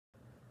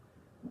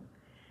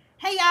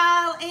Hey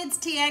y'all, it's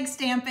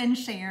TxStampin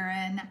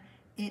Sharon.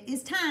 It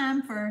is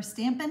time for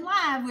Stampin'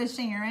 Live with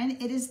Sharon.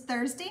 It is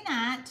Thursday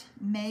night,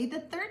 May the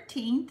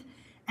 13th,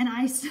 and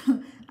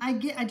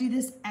I do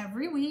this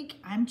every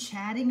week. I'm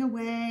chatting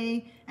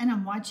away and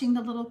I'm watching the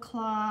little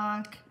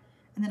clock,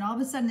 and then all of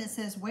a sudden it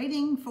says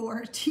waiting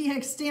for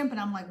TxStampin.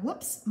 I'm like,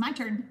 whoops, my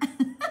turn.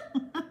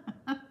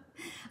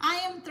 I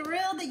am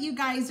thrilled that you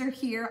guys are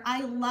here.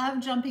 I love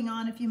jumping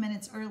on a few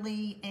minutes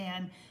early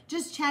and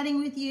just chatting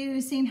with you,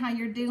 seeing how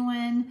you're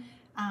doing.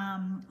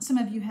 Some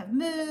of you have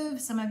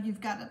moved, some of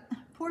you've got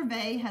poor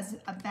Vay has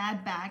a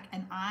bad back,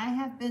 and I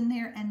have been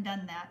there and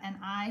done that, and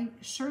I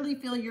surely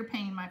feel your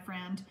pain, my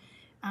friend,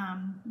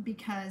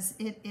 because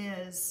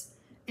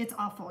it's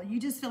awful. You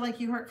just feel like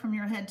you hurt from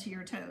your head to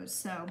your toes.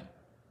 So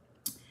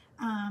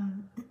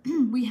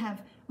we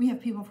have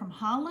people from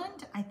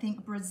Holland, I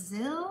think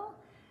Brazil,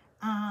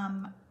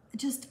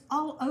 just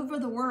all over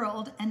the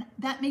world, and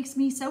that makes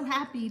me so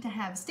happy to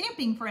have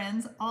stamping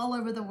friends all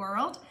over the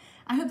world.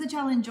 I hope that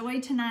y'all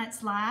enjoyed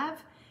tonight's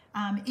live.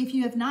 If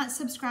you have not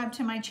subscribed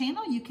to my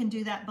channel, you can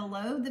do that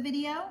below the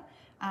video.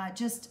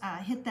 Just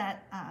hit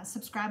that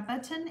subscribe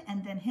button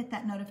and then hit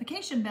that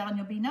notification bell, and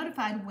you'll be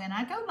notified when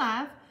I go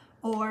live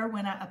or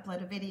when I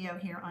upload a video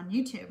here on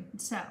YouTube.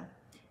 So,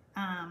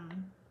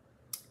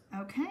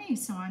 okay,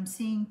 so I'm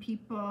seeing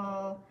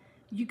people.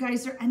 You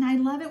guys are, and I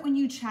love it when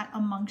you chat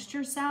amongst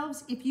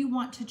yourselves. If you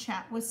want to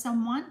chat with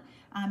someone,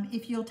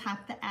 if you'll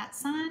tap the @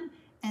 sign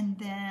and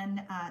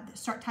then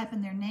start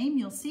typing their name,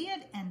 you'll see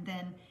it, and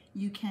then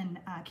you can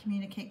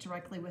communicate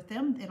directly with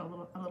them.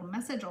 A little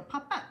message will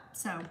pop up.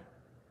 So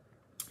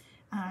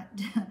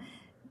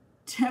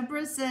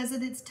Deborah says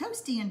that it's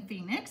toasty in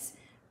Phoenix.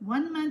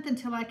 1 month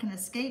until I can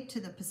escape to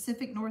the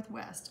Pacific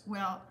Northwest.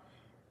 Well,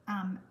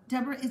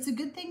 Deborah, it's a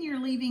good thing you're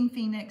leaving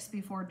Phoenix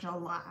before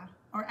July,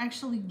 or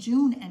actually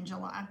June and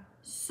July.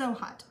 So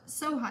hot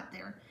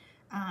there.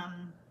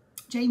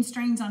 Jane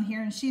Strain's on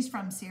here, and she's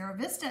from Sierra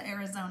Vista,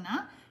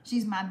 Arizona.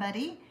 She's my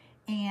buddy,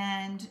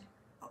 and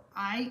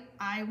I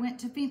went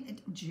to Phoenix.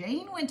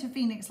 Jane went to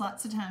Phoenix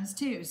lots of times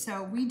too,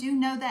 so we do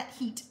know that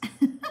heat.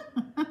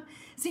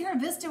 Sierra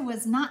Vista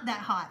was not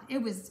that hot.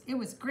 It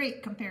was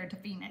great compared to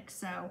Phoenix.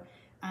 So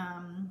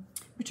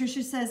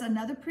Patricia says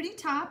another pretty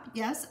top.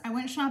 Yes, I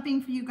went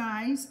shopping for you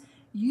guys.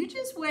 You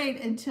just wait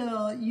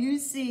until you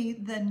see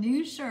the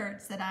new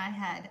shirts that I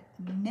had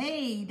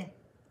made.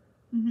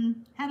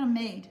 Had them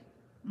made.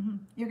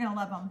 You're gonna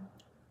love them.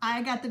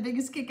 I got the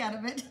biggest kick out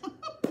of it.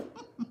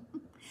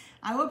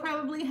 I will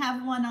probably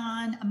have one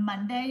on a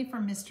Monday for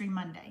Mystery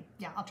Monday.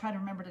 Yeah, I'll try to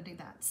remember to do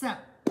that. So,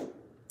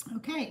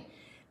 okay.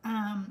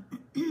 All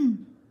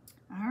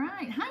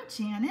right. Hi,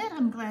 Janet.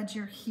 I'm glad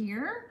you're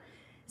here.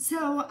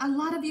 So a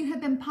lot of you have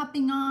been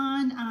popping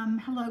on.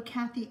 Hello,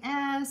 Kathy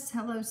S.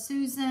 Hello,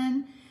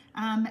 Susan.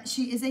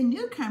 She is a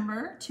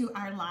newcomer to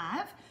our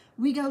live.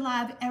 We go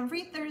live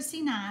every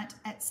Thursday night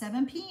at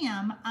 7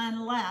 p.m.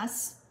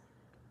 unless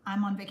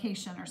I'm on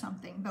vacation or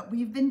something, but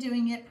we've been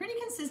doing it pretty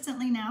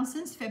consistently now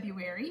since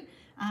February,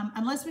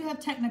 unless we have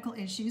technical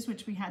issues,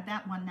 which we had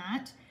that one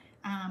night.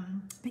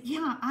 But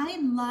yeah,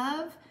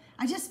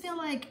 I just feel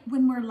like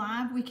when we're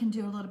live, we can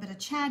do a little bit of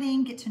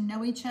chatting, get to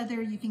know each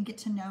other. You can get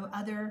to know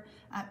other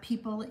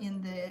people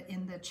in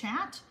the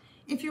chat.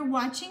 If you're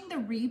watching the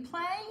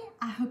replay,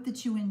 I hope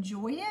that you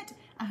enjoy it.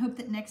 I hope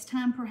that next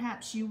time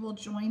perhaps you will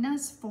join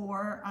us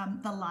for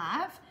the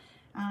live.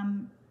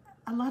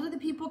 A lot of the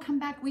people come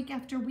back week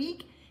after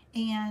week,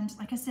 and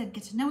like I said,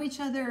 get to know each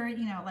other.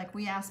 You know, like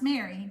we asked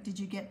Mary, did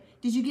you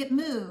get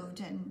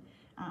moved? And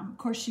of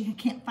course she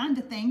can't find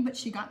a thing, but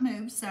she got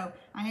moved, so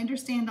I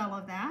understand all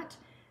of that.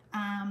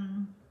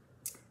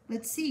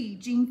 Let's see,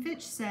 Jean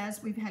Fitch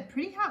says we've had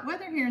pretty hot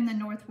weather here in the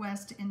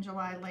Northwest in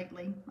July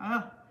lately.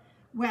 Oh,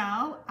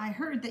 well, I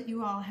heard that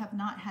you all have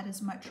not had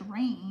as much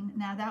rain.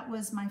 Now that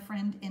was my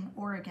friend in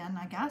Oregon,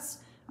 I guess.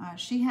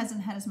 She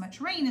hasn't had as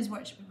much rain as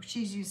what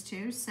she's used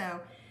to.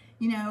 So,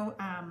 you know,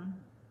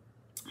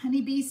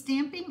 Honeybee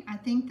Stamping, I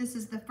think this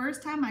is the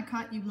first time I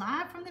caught you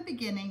live from the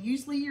beginning.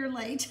 Usually you're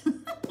late.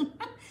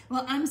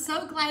 Well, I'm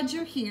so glad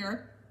you're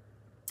here.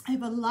 I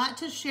have a lot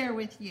to share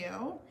with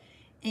you,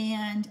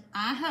 and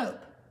I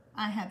hope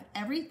I have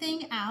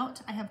everything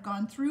out. I have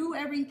gone through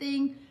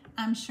everything.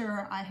 I'm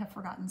sure I have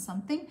forgotten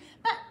something,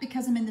 but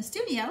because I'm in the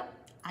studio,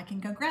 I can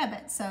go grab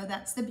it. So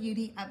that's the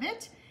beauty of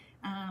it.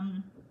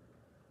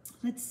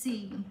 Let's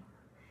see.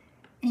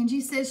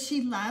 Angie says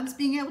she loves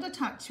being able to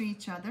talk to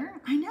each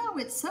other. I know,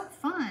 it's so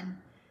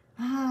fun.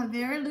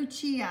 Vera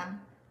Lucia,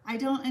 I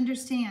don't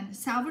understand.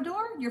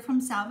 Salvador, you're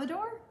from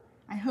Salvador?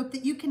 I hope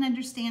that you can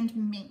understand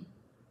me.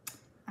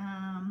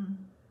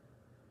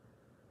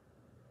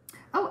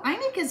 Oh,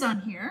 Einik is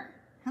on here.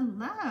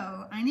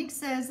 Hello. Einik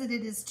says that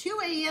it is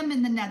 2 a.m.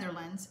 in the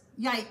Netherlands.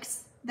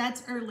 Yikes,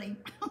 that's early.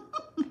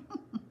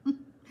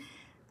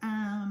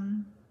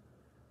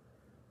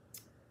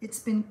 It's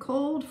been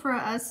cold for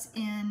us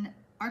in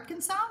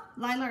Arkansas.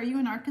 Lila, are you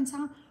in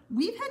Arkansas?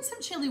 We've had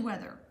some chilly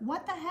weather.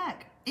 What the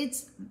heck?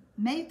 It's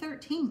May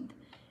 13th.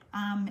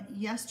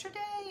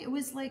 Yesterday it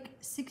was like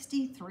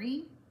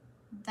 63.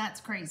 That's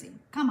crazy.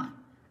 Come on.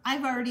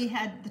 I've already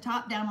had the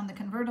top down on the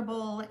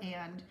convertible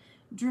and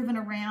driven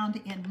around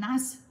in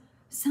nice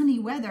sunny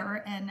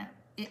weather, and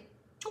it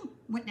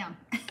went down.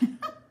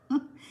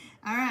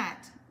 All right,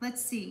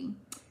 let's see.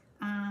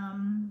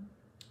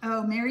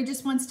 Oh, Mary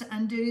just wants to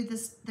undo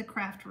the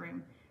craft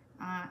room.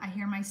 I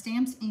hear my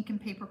stamps, ink,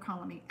 and paper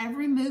calling me.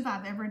 Every move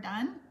I've ever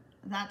done,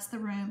 that's the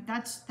room.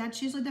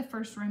 That's usually the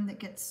first room that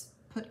gets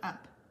put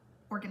up,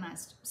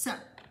 organized. So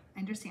I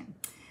understand.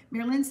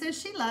 Marilyn says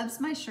she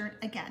loves my shirt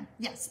again.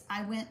 Yes,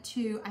 I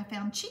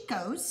found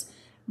Chico's.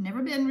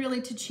 Never been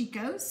really to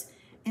Chico's.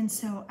 And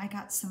so I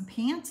got some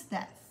pants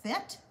that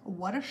fit.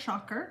 What a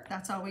shocker.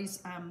 That's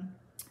always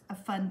a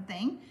fun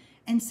thing.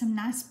 And some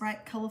nice,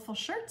 bright, colorful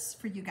shirts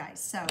for you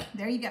guys. So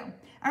there you go.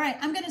 All right,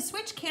 I'm going to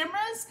switch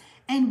cameras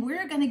and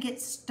we're going to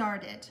get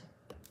started.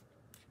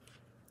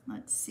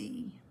 Let's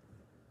see.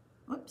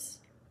 Whoops.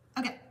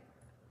 Okay.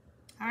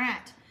 All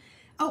right.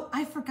 Oh,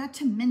 I forgot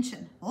to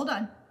mention. Hold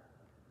on.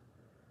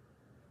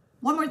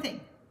 One more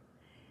thing.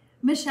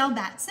 Michelle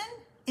Batson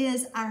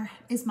is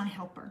my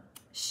helper.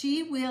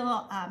 She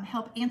will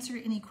help answer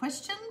any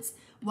questions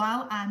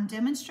while I'm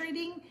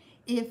demonstrating.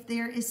 If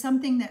there is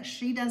something that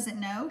she doesn't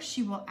know,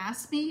 she will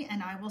ask me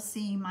and I will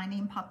see my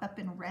name pop up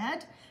in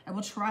red. I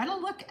will try to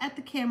look at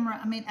the camera,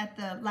 at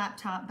the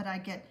laptop, but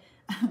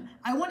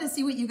I want to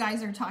see what you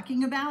guys are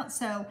talking about.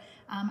 So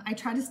I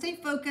try to stay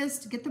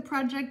focused, get the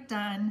project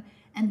done,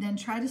 and then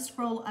try to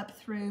scroll up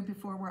through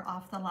before we're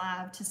off the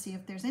live to see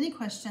if there's any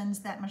questions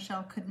that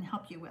Michelle couldn't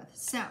help you with.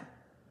 So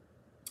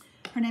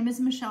her name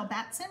is Michelle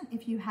Batson.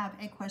 If you have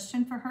a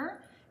question for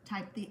her,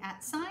 type the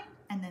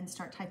 @ and then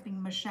start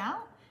typing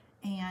Michelle,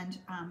 and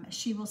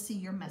she will see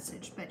your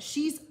message. But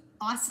she's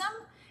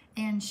awesome,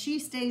 and she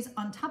stays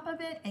on top of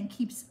it and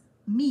keeps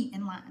me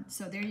in line.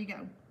 So there you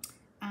go.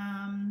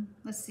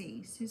 Let's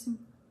see, Susan.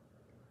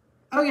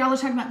 Oh, y'all are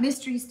talking about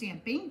mystery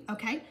stamping.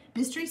 Okay,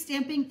 mystery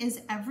stamping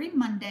is every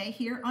Monday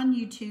here on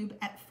YouTube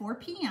at 4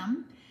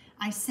 p.m.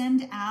 I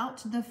send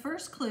out the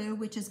first clue,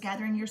 which is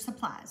gathering your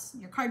supplies,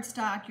 your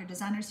cardstock, your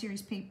designer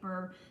series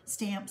paper,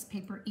 stamps,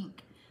 paper,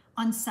 ink.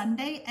 On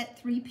Sunday at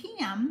 3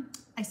 p.m.,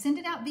 I send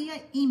it out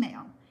via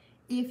email.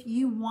 If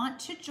you want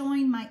to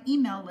join my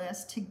email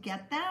list to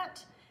get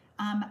that,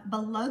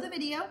 below the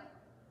video,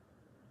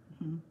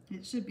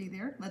 it should be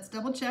there. Let's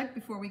double check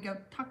before we go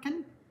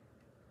talking.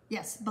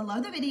 Yes, below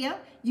the video,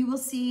 you will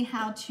see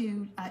how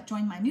to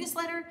join my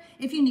newsletter.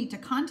 If you need to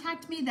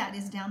contact me, that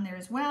is down there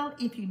as well.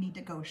 If you need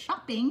to go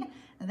shopping,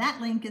 that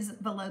link is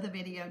below the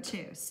video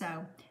too.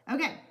 So,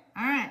 okay,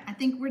 all right, I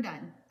think we're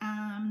done.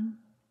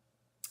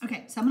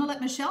 Okay, so I'm gonna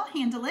let Michelle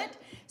handle it.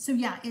 So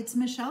yeah, it's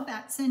Michelle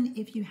Batson.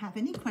 If you have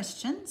any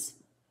questions,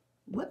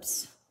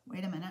 whoops,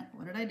 wait a minute,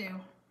 what did I do?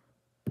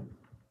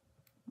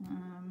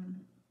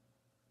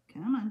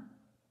 Come on.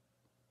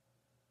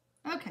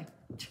 Okay,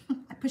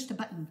 I pushed a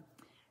button.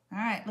 All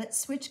right, let's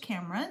switch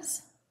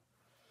cameras.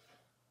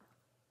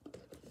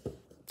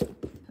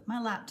 Put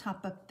my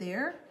laptop up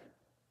there.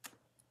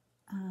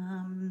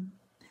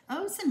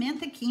 Oh,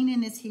 Samantha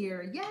Keenan is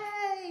here.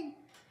 Yay!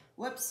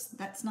 Whoops,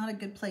 that's not a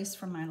good place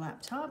for my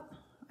laptop.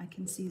 I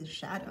can see the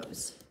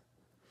shadows.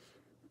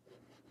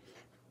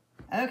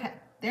 Okay,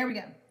 there we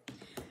go.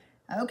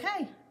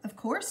 Okay, of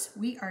course,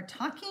 we are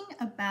talking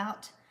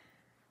about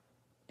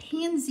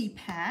Pansy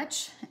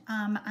Patch.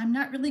 I'm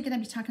not really going to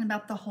be talking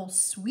about the whole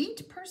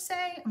suite per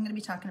se. I'm going to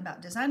be talking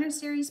about designer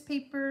series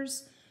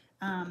papers.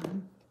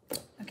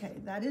 Okay,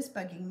 that is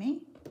bugging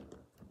me.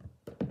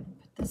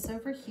 Put this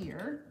over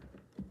here.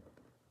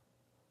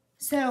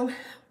 So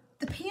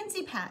the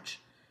Pansy Patch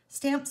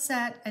stamp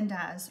set and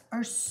dies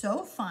are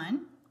so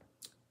fun.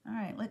 All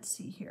right, let's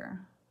see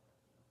here.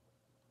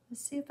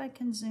 Let's see if I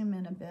can zoom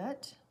in a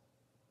bit.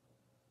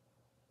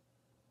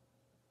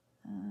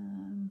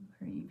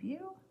 Preview.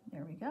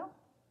 There we go.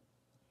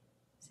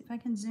 See if I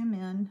can zoom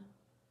in.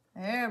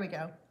 There we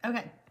go.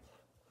 Okay.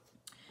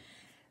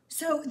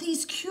 So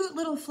these cute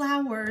little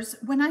flowers,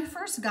 when I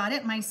first got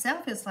it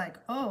myself, it's like,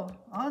 oh,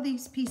 all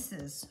these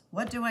pieces,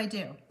 what do I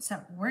do?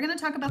 So we're going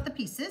to talk about the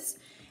pieces,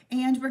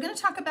 and we're going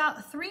to talk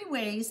about 3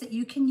 ways that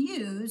you can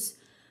use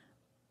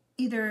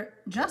either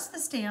just the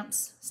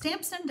stamps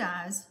and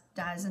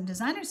dies and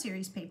designer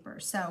series paper.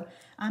 So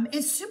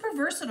it's super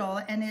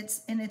versatile, and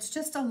it's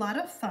just a lot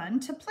of fun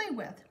to play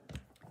with.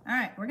 All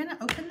right, we're gonna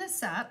open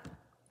this up.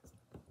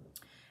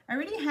 I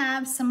already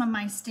have some of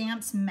my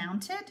stamps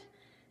mounted.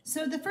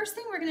 So the first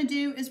thing we're gonna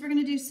do is we're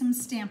gonna do some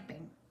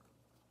stamping.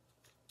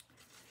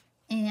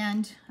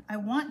 And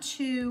I'm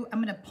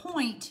gonna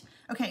point,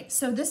 okay,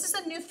 so this is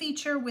a new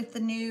feature with the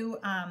new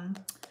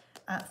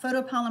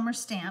photopolymer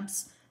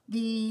stamps.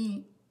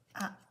 The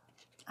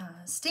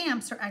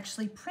stamps are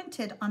actually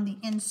printed on the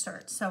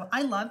insert. So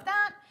I love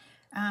that.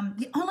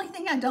 The only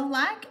thing I don't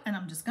like, and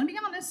I'm just gonna be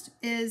honest,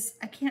 is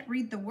I can't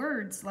read the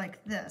words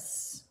like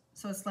this.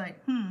 So it's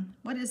like,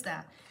 what is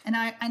that? And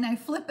I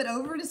flip it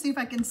over to see if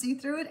I can see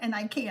through it, and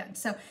I can't.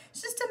 So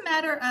it's just a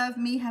matter of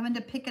me having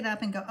to pick it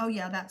up and go, oh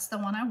yeah, that's the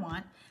one I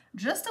want.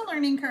 Just a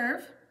learning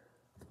curve.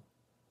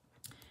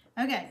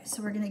 Okay,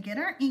 so we're gonna get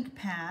our ink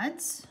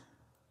pads.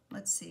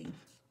 Let's see.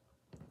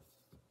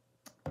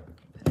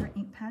 Put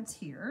pads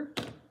here.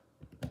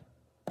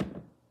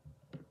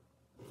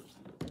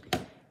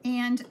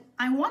 And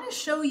I want to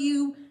show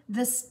you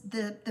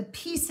the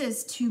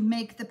pieces to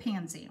make the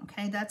pansy,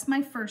 okay? That's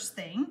my first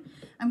thing.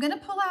 I'm going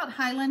to pull out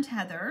Highland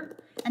Heather,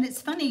 and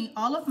it's funny,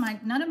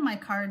 none of my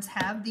cards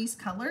have these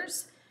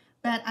colors,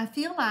 but I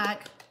feel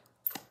like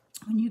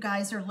when you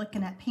guys are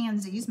looking at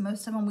pansies,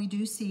 most of them we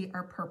do see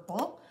are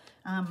purple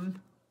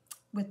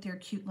with their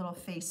cute little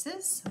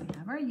faces. So we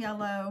have our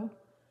yellow,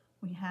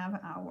 we have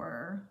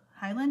our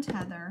Highland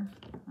Heather,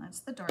 that's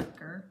the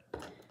darker,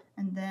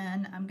 and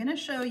then I'm going to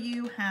show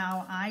you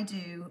how I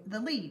do the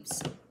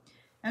leaves.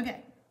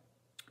 Okay,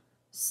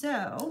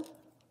 so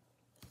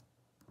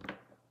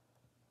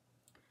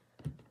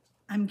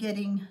I'm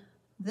getting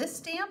this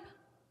stamp,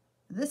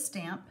 this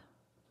stamp,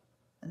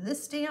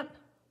 this stamp,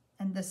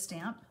 and this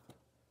stamp.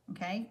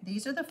 Okay,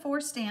 these are the 4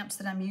 stamps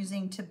that I'm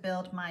using to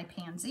build my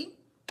pansy.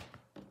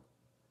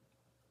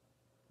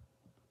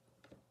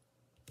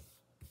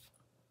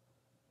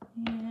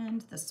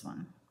 And this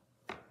one.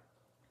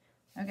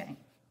 Okay,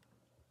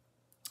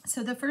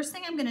 so the first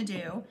thing I'm going to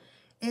do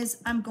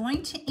is I'm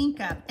going to ink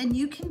up, and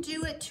you can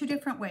do it 2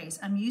 different ways.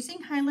 I'm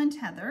using Highland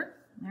Heather.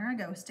 There I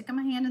go, sticking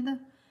my hand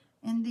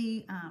in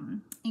the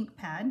ink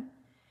pad.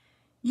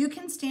 You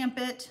can stamp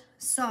it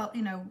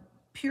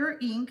pure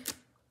ink,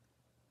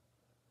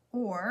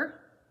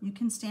 or you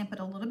can stamp it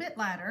a little bit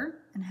lighter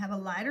and have a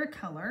lighter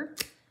color.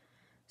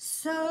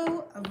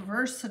 So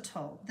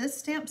versatile. This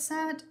stamp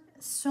set,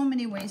 so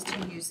many ways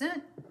to use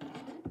it.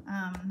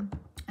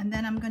 And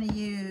then I'm going to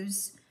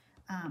use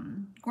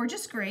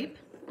Gorgeous Grape.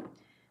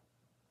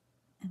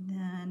 And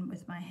then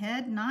with my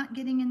head not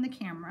getting in the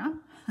camera,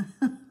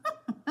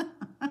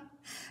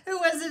 who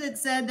was it that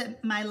said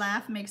that my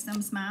laugh makes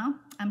them smile?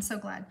 I'm so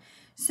glad.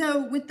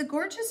 So with the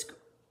Gorgeous,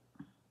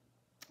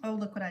 oh,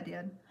 look what I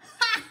did.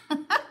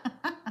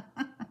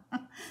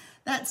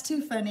 That's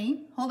too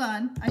funny. Hold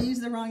on, I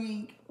used the wrong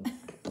ink.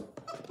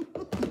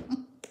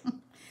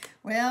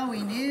 Well,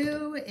 we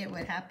knew it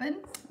would happen.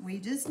 We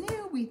just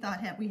knew. We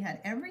thought we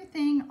had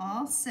everything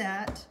all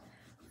set.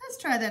 Let's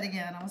try that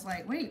again. I was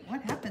like, wait,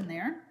 what happened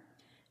there?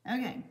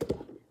 Okay,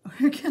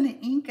 we're gonna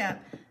ink up.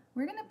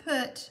 We're gonna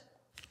put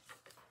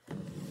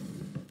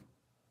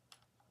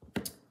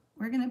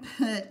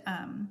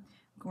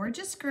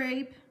Gorgeous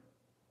Grape,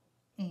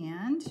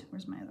 and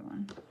where's my other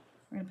one?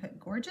 We're gonna put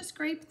Gorgeous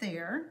Grape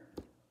there.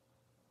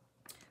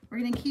 We're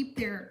gonna keep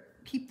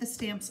the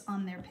stamps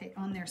on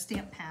their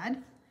stamp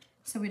pad,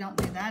 so we don't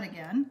do that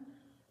again.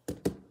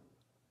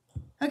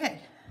 Okay,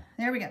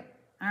 there we go.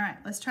 All right,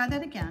 let's try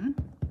that again.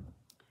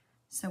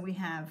 So we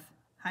have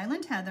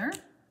Highland Heather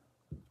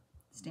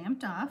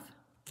stamped off,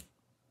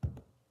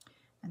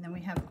 and then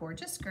we have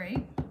Gorgeous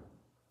Grape,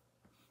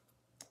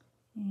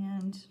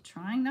 and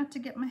trying not to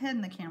get my head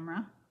in the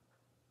camera,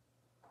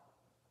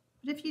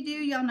 but if you do,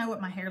 y'all know what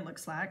my hair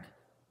looks like.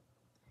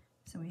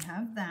 So we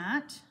have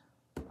that,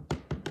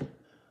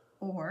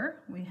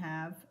 or we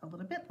have a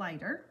little bit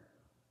lighter.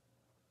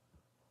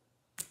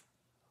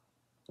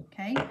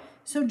 Okay,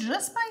 so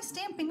just by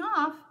stamping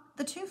off,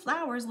 the 2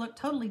 flowers look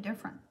totally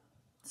different.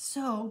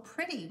 So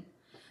pretty.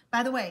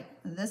 By the way,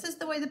 this is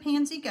the way the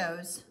pansy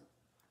goes,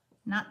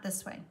 not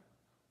this way.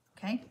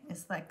 Okay,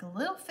 it's like a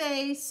little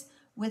face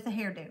with a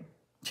hairdo.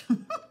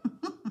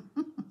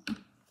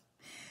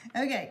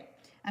 Okay,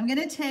 I'm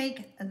gonna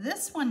take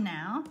this one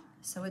now.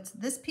 So it's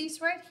this piece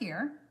right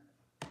here.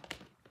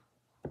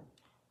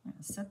 I'm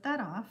gonna set that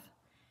off,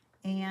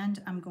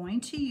 and I'm going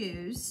to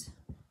use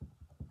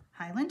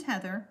Highland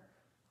Heather,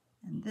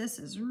 and this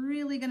is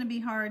really gonna be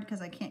hard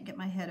because I can't get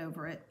my head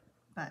over it,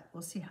 but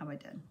we'll see how I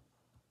did.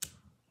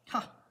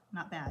 Ha,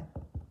 not bad.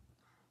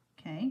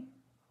 Okay,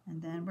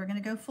 and then we're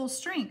gonna go full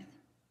strength.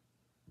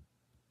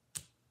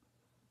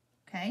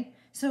 Okay,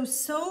 so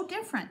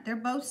different. They're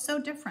both so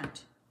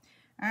different.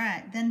 All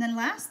right, then the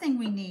last thing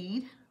we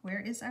need, where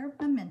is our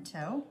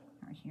memento?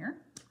 Right here.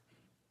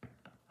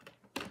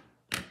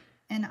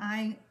 And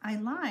I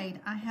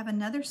lied. I have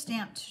another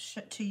stamp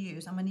to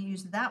use. I'm going to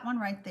use that one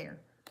right there.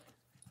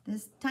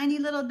 This tiny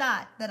little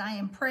dot that I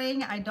am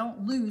praying I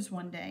don't lose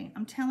one day.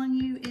 I'm telling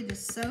you, it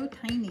is so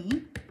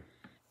tiny.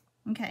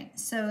 Okay,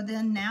 so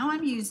then now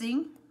I'm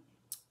using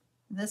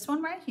this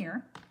one right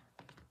here.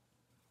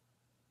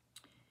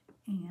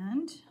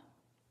 And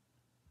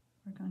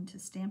we're going to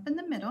stamp in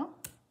the middle.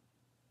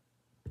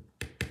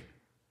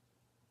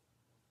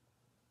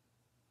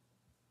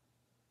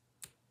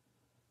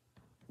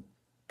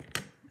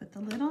 Put the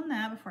lid on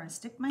that before I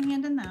stick my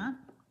hand in that.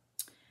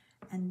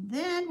 And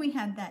then we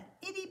have that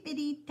itty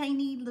bitty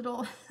tiny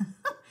little,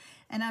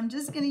 and I'm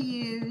just going to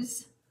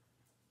use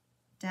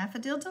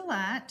Daffodil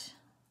Delight.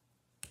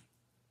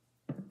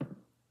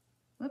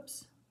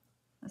 Whoops,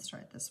 let's try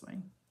it this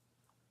way.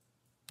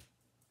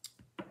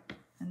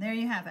 And there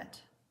you have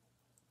it.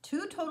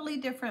 2 totally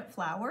different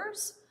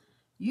flowers.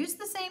 Use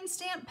the same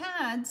stamp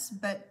pads,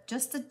 but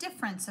just the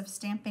difference of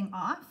stamping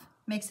off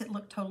makes it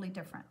look totally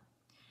different.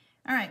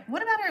 All right,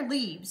 what about our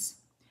leaves?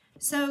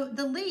 So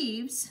the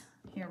leaves,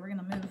 here, we're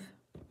gonna move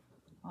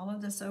all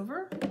of this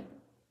over.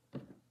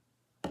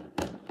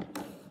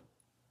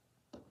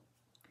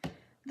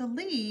 the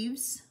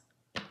leaves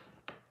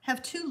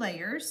have 2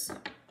 layers.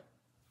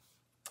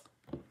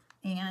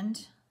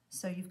 And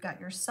so you've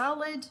got your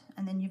solid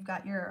and then you've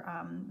got your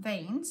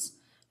veins.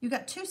 You've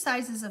got 2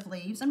 sizes of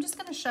leaves. I'm just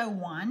going to show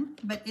one,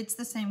 but it's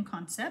the same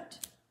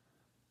concept.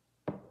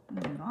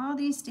 Move all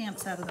these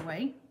stamps out of the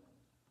way.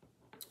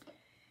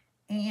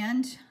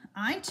 And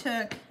I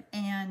took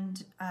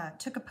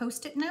a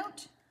Post-it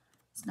note.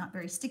 It's not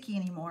very sticky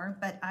anymore,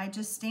 but I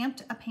just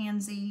stamped a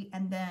pansy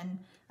and then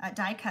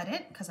die cut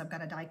it because I've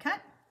got a die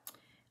cut.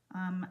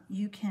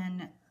 You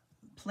can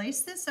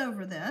place this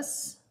over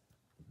this,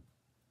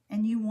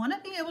 and you want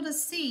to be able to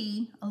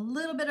see a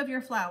little bit of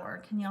your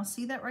flower. Can y'all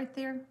see that right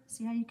there?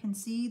 See how you can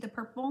see the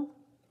purple?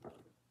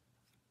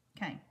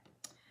 Okay,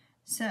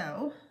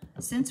 so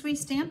since we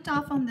stamped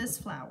off on this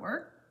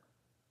flower,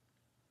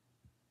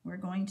 we're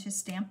going to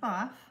stamp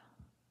off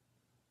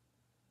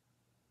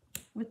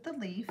with the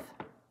leaf,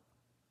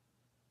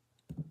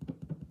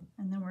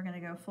 and then we're going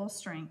to go full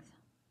strength.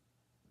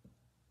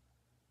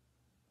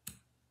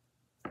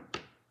 We're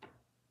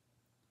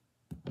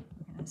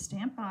going to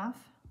stamp off.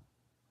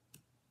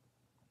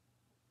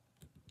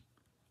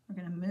 We're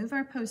going to move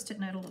our Post-it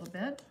note a little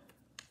bit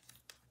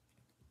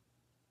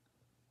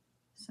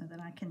so that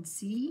I can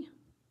see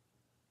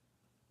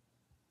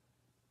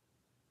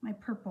my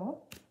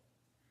purple.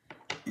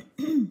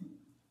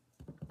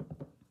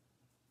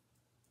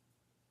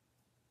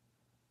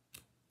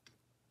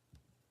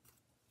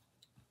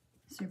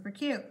 Super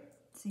cute.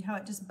 See how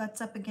it just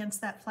butts up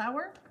against that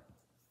flower?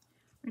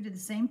 We're going to do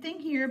the same thing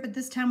here, but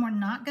this time we're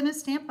not going to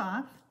stamp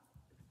off.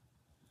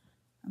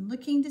 I'm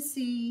looking to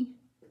see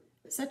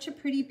such a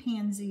pretty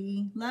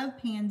pansy. Love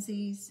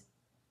pansies.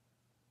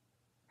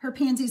 Her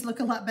pansies look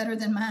a lot better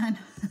than mine.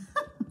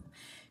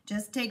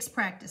 Just takes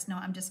practice. No,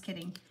 I'm just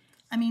kidding.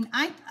 I mean,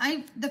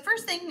 the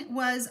first thing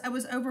was I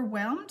was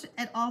overwhelmed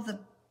at all the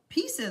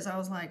pieces. I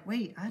was like,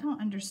 wait, I don't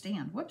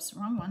understand. Whoops,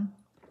 wrong one.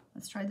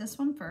 Let's try this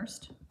one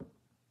first.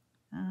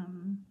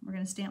 We're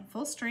going to stamp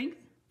full strength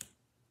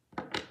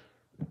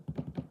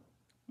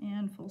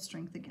and full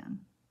strength again.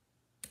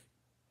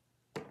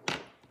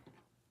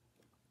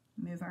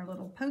 Move our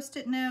little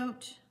Post-it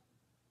note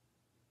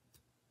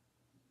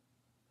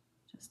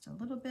just a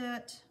little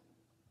bit.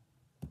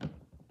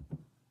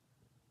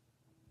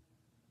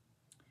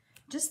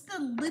 Just the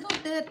little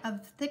bit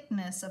of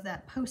thickness of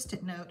that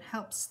Post-it note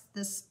helps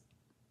this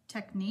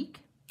technique.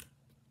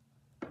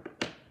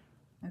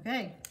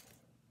 Okay.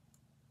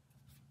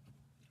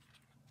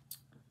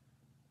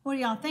 What do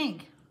y'all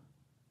think?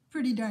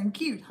 Pretty darn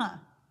cute, huh?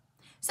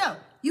 So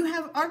you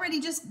have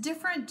already just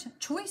different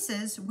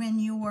choices when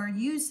you are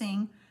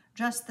using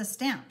just the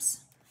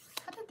stamps.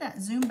 How did that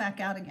zoom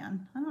back out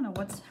again? I don't know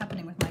what's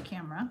happening with my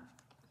camera.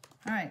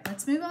 All right,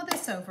 let's move all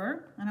this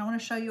over, and I want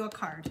to show you a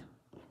card.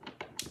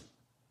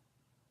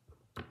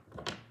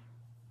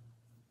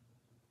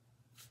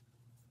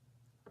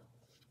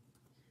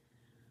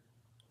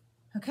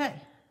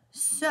 Okay,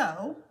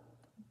 so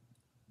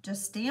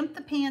just stamp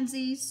the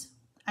pansies.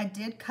 I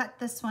did cut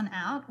this one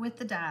out with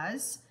the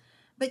dies,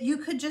 but you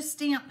could just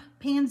stamp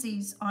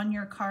pansies on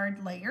your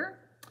card layer.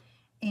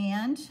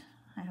 And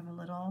I have a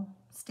little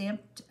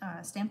stamped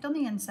on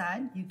the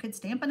inside. You could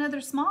stamp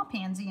another small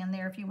pansy in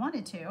there if you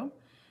wanted to,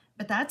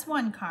 but that's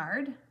one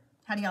card.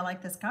 How do y'all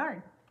like this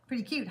card?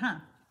 Pretty cute, huh?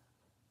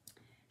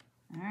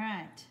 All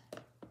right.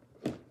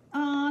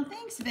 Aw,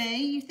 thanks, Vay.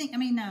 You think,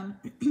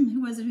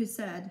 who was it who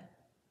said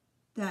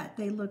that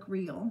they look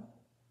real?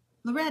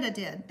 Loretta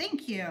did.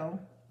 Thank you.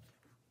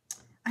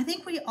 I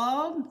think we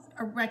all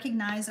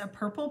recognize a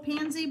purple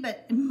pansy,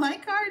 but in my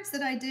cards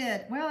that I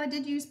did, well, I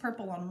did use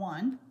purple on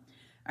one.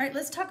 All right,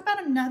 let's talk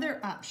about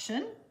another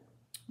option.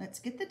 Let's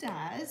get the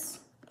dies.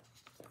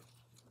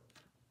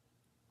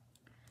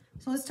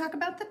 So let's talk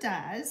about the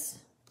dies.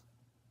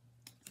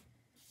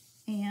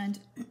 And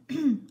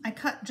I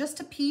cut just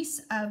a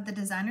piece of the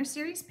Designer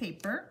Series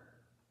paper.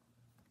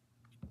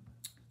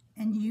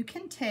 And you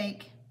can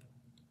take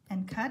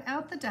and cut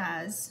out the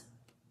dies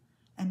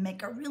and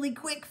make a really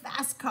quick,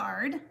 fast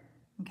card,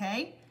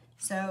 okay?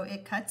 So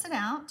it cuts it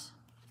out,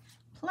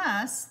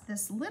 plus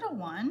this little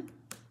one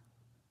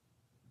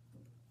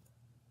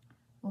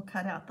will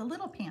cut out the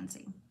little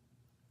pansy.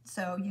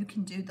 So you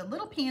can do the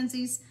little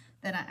pansies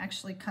that I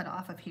actually cut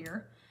off of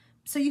here.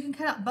 So you can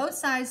cut out both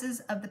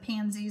sizes of the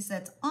pansies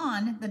that's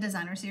on the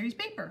Designer Series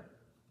paper.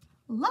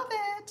 Love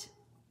it!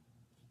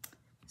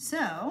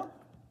 So,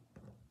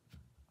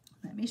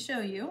 let me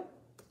show you.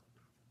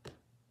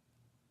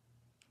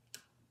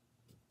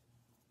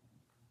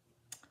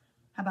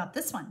 How about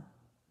this one?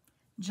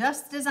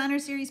 Just Designer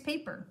Series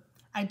paper.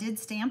 I did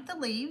stamp the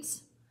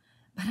leaves,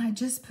 but I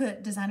just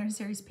put Designer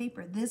Series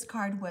paper. This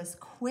card was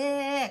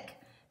quick,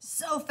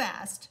 so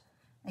fast.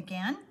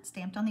 Again,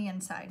 stamped on the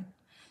inside.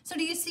 So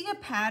do you see a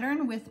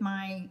pattern with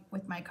my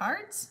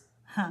cards?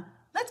 Huh.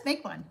 Let's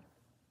make one.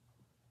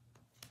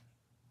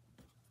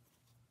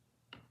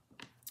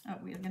 Oh,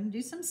 we're going to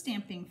do some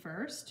stamping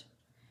first.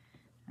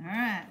 All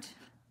right.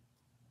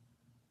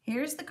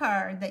 Here's the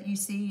card that you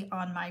see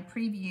on my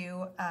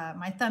preview,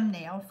 my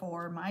thumbnail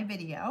for my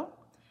video.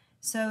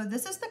 So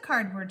this is the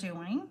card we're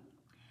doing.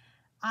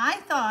 I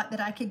thought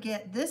that I could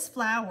get this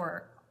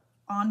flower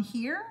on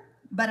here,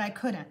 but I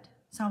couldn't.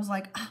 So I was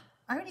like, oh,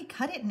 I already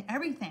cut it and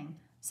everything.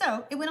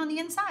 So it went on the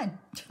inside.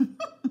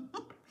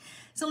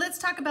 So let's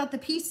talk about the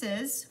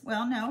pieces.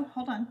 Well, no,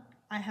 hold on.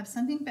 I have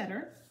something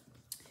better.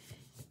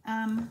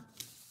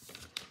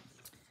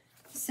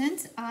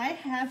 Since I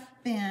have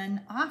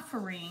been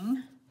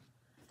offering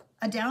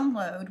a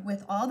download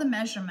with all the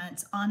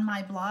measurements on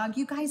my blog,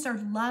 you guys are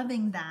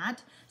loving that.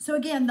 So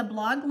again, the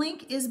blog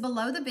link is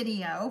below the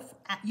video.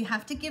 You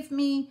have to give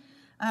me,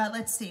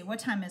 let's see, what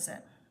time is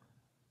it?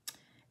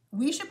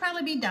 We should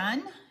probably be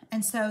done.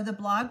 And so the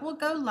blog will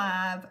go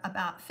live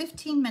about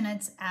 15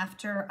 minutes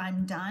after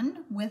I'm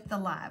done with the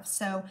live.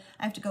 So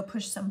I have to go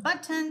push some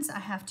buttons. I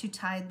have to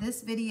tie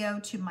this video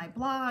to my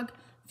blog,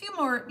 a few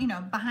more, you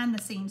know, behind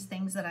the scenes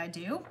things that I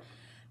do.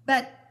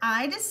 But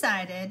I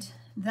decided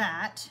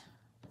that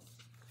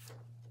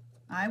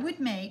I would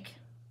make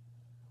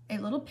a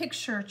little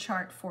picture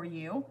chart for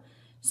you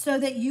so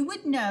that you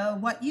would know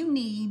what you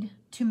need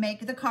to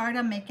make the card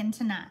I'm making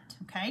tonight,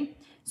 okay?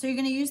 So you're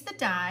gonna use the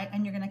die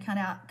and you're gonna cut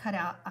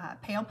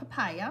out pale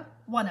papaya,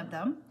 one of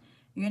them.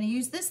 You're gonna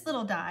use this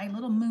little die,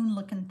 little moon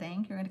looking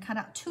thing. You're gonna cut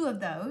out 2 of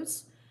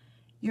those.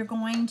 You're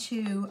going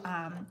to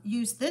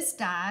use this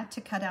die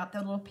to cut out the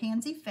little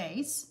pansy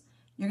face.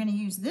 You're gonna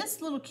use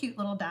this little cute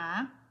little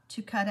die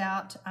to cut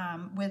out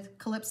with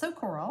Calypso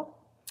Coral.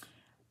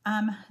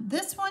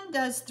 This one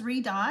does 3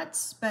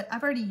 dots, but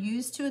I've already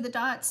used 2 of the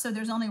dots, so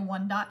there's only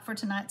 1 dot for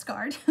tonight's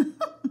card.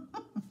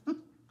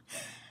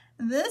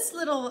 This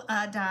little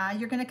die,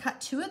 you're going to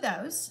cut 2 of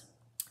those,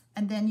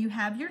 and then you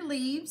have your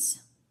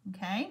leaves,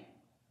 okay?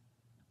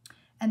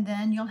 And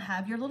then you'll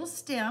have your little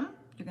stem.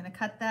 You're going to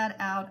cut that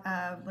out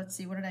of, let's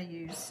see, what did I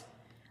use?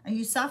 I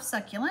used soft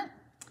succulent.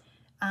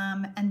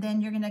 And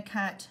then you're going to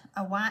cut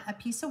a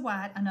piece of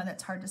white. I know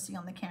that's hard to see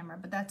on the camera,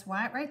 but that's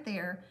white right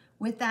there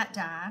with that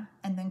die,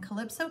 and then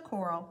Calypso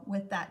Coral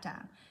with that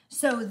die.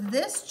 So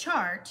this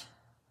chart,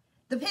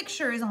 the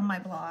picture is on my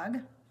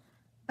blog,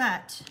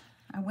 but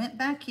I went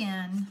back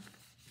in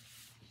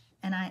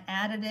and I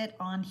added it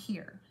on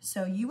here.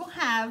 So you will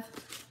have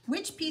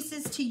which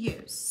pieces to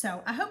use.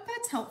 So I hope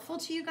that's helpful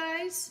to you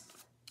guys.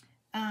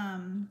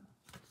 And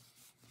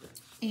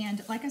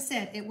like I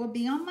said, it will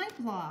be on my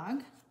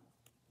blog.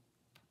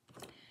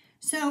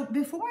 So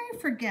before I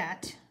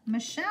forget,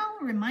 Michelle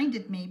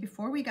reminded me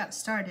before we got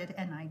started,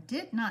 and I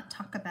did not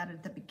talk about it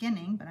at the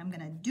beginning, but I'm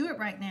going to do it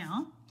right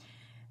now.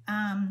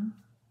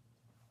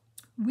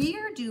 We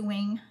are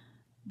doing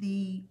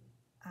the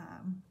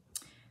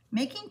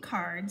making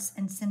cards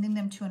and sending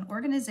them to an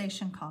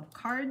organization called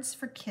Cards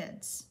for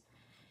Kids.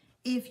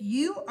 If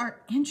you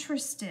are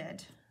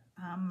interested,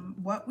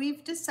 what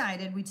we've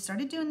decided, we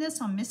started doing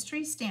this on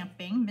Mystery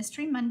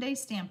Monday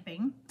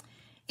stamping.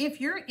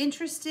 If you're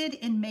interested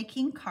in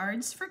making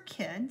cards for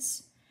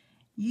kids,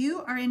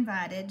 you are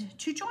invited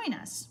to join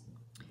us.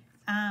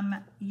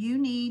 You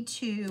need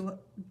to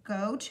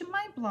go to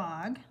my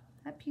blog.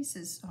 That piece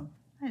is, oh,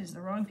 that is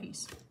the wrong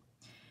piece.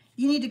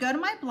 You need to go to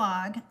my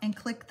blog and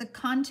click the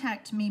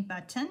Contact Me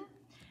button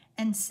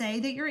and say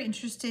that you're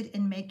interested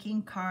in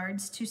making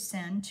cards to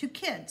send to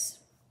kids.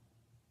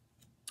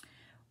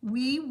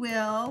 We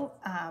will,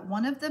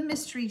 one of the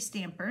mystery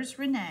stampers,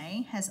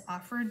 Renee, has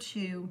offered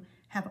to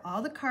have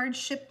all the cards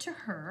shipped to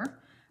her.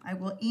 I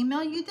will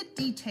email you the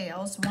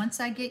details once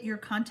I get your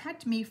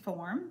Contact Me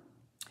form.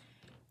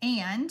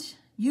 And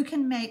you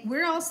can make,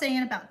 we're all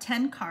saying about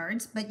 10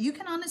 cards, but you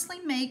can honestly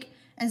make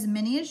as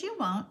many as you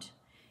want.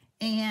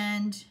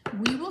 And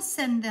we will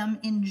send them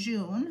in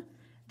June.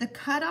 The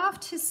cutoff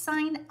to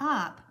sign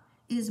up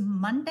is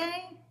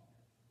Monday,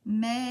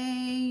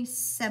 May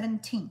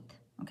 17th.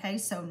 Okay,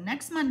 so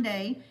next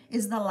Monday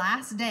is the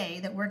last day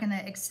that we're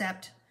gonna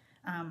accept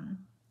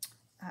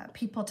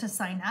people to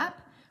sign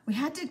up.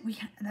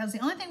 That was the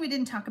only thing we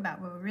didn't talk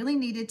about. We really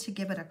needed to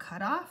give it a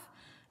cutoff,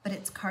 but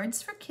it's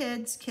Cards for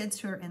Kids, kids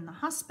who are in the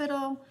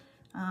hospital.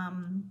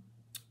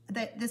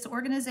 This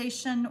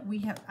organization,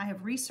 I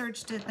have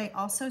researched it. They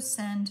also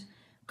send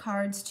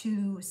cards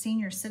to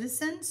senior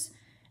citizens.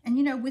 And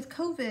you know, with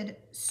COVID,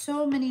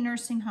 so many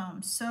nursing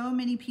homes, so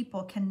many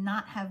people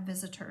cannot have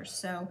visitors.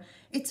 So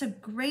it's a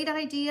great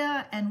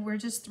idea, and we're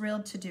just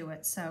thrilled to do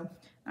it. So,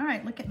 all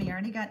right, look at me. I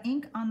already got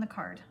ink on the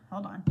card.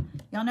 Hold on.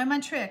 Y'all know my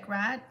trick,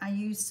 right? I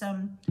use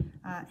some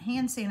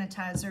hand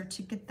sanitizer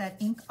to get that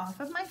ink off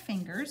of my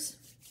fingers.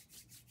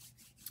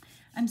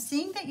 I'm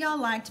seeing that y'all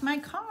liked my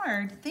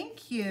card.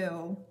 Thank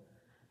you.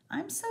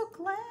 I'm so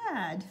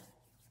glad.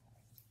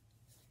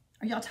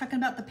 Are y'all talking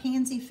about the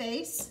pansy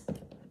face?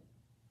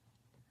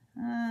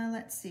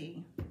 Let's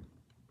see.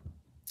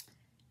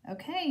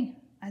 Okay,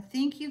 I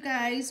think you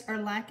guys are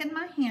liking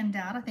my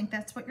handout. I think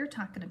that's what you're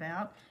talking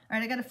about. All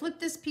right, I got to flip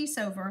this piece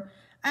over.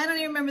 I don't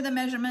even remember the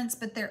measurements,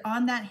 but they're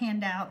on that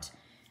handout.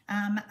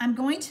 I'm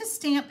going to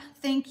stamp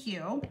thank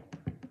you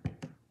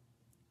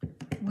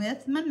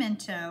with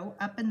memento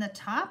up in the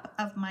top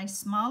of my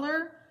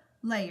smaller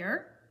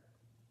layer.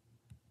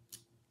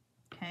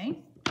 Okay.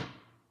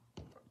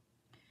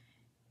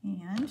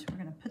 And we're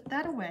going to put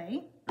that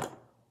away.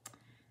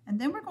 And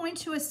then we're going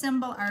to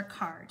assemble our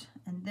card.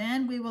 And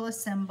then we will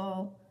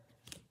assemble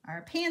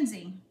our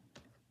pansy.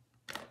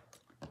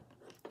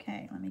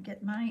 Okay, let me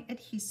get my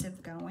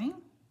adhesive going.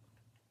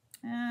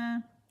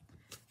 I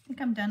think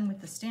I'm done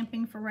with the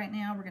stamping for right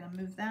now. We're gonna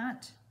move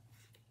that.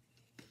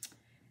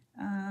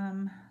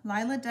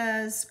 Lila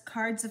does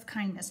cards of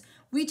kindness.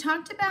 We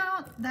talked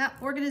about that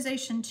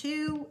organization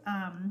too.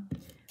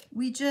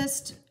 We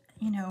just,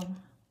 you know,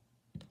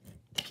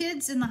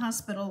 kids in the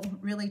hospital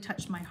really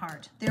touched my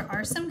heart. There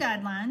are some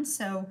guidelines.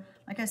 So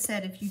like I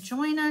said, if you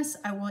join us,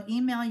 I will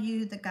email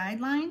you the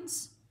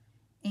guidelines.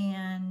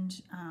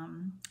 And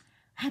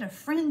I had a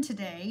friend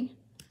today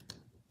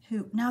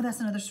who, no, that's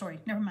another story.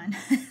 Never mind.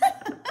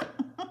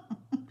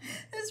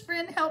 This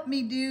friend helped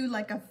me do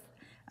like a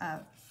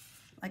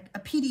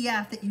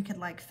PDF that you could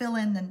like fill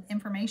in the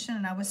information,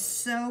 and I was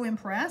so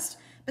impressed.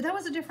 But that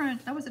was a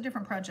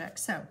different project.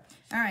 So,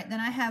 all right, then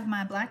I have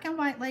my black and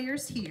white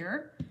layers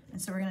here,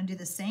 and so we're going to do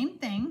the same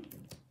thing.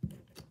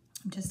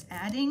 I'm just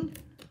adding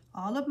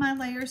all of my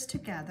layers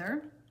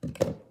together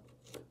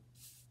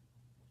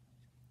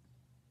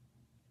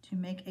to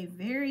make a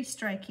very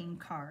striking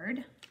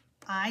card.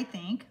 I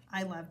think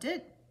I loved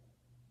it.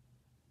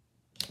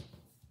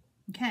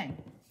 Okay.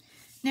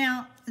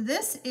 Now,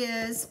 this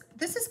is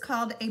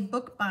called a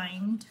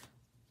bookbind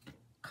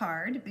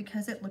card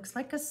because it looks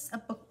like a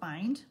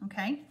bookbind,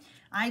 okay?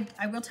 I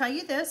will tell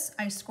you this,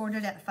 I scored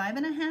it at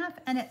 5.5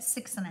 and at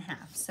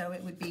 6.5. So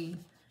it would be,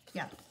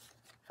 yeah,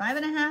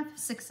 5.5,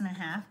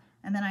 6.5,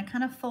 and then I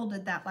kind of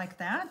folded that like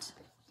that.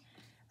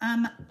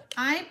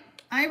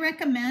 I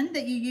recommend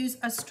that you use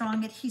a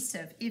strong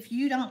adhesive. If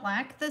you don't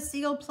like the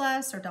Seal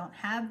Plus or don't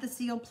have the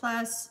Seal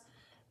Plus,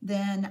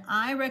 then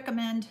I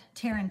recommend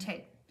tear and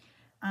tape.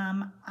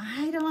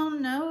 I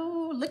don't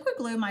know, liquid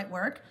glue might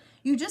work.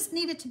 You just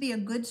need it to be a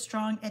good,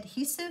 strong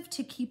adhesive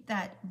to keep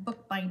that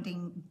book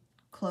binding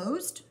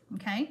closed,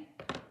 okay?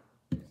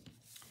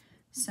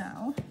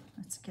 So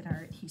let's get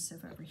our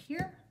adhesive over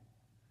here.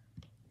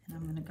 And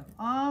I'm gonna go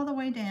all the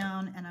way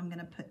down and I'm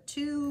gonna put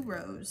 2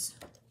 rows.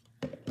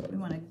 We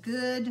want a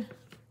good,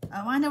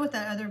 oh, I know what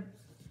that other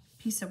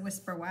piece of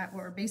Whisper White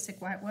or Basic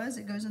White was.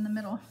 It goes in the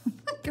middle,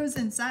 it goes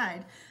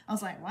inside. I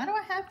was like, why do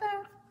I have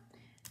that?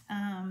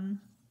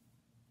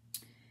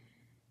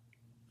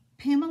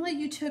 Pamela,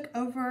 you took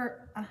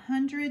over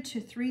 100 to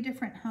 3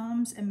 different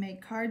homes and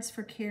made cards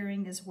for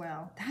carrying as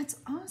well. That's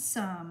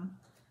awesome.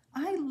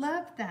 I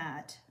love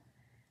that.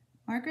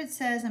 Margaret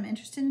says, I'm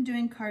interested in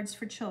doing cards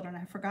for children.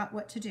 I forgot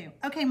what to do.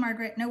 Okay,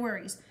 Margaret, no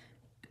worries.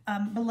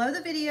 Below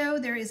the video,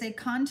 there is a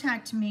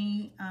contact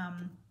me,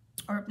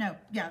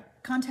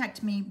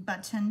 contact me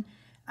button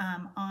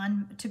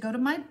to go to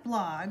my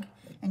blog,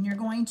 and you're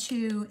going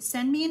to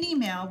send me an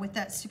email with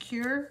that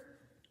secure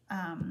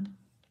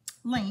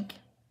link,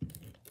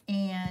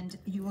 and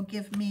you will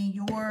give me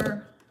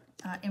your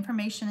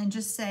information and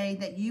just say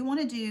that you want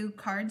to do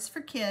cards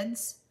for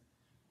kids,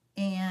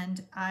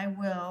 and I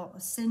will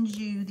send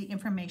you the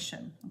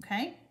information,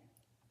 okay?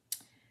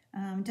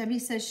 Debbie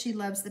says she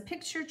loves the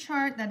picture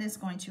chart. That is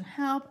going to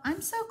help.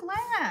 I'm so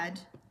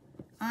glad.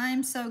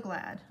 I'm so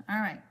glad. All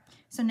right,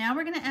 so now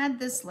we're going to add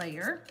this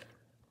layer.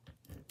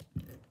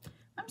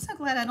 I'm so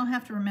glad I don't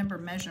have to remember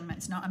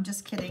measurements. No, I'm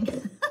just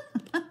kidding.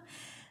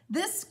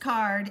 This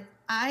card,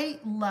 I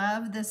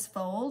love this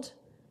fold,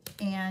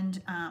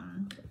 and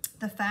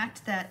the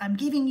fact that I'm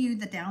giving you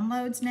the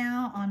downloads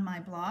now on my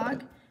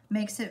blog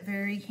makes it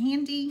very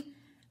handy,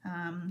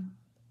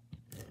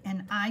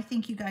 and I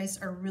think you guys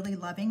are really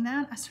loving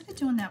that. I started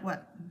doing that,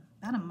 what,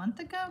 about a month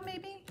ago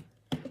maybe?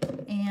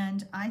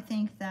 And I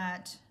think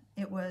that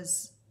it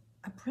was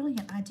a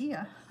brilliant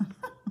idea.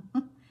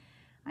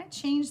 I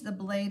changed the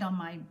blade on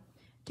my,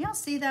 do y'all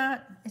see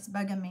that? It's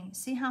bugging me.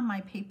 See how my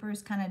paper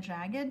is kind of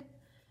jagged?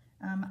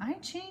 I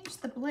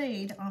changed the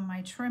blade on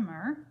my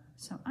trimmer,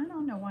 so I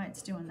don't know why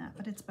it's doing that,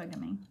 but it's bugging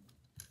me.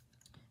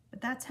 But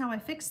that's how I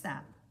fixed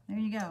that. There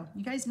you go.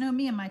 You guys know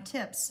me and my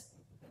tips.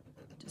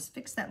 Just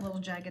fix that little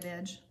jagged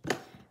edge.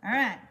 All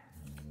right.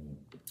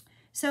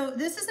 So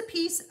this is a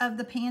piece of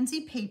the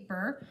pansy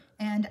paper,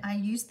 and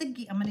I'm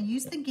going to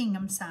use the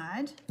gingham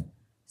side.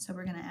 So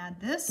we're going to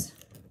add this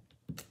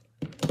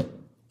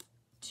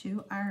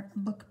to our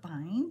book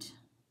bind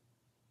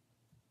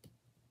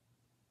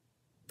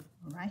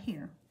right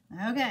here.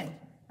 Okay,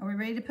 are we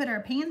ready to put our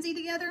pansy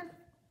together?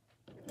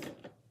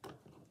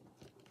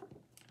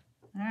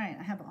 All right,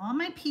 I have all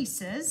my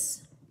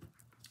pieces,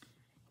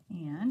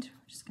 and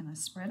we're just going to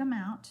spread them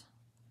out.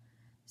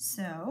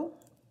 So,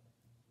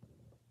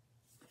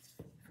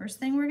 first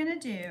thing we're going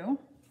to do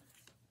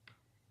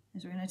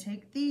is we're going to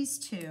take these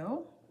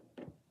 2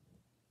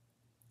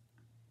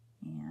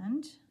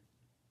 and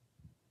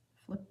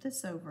flip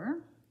this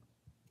over.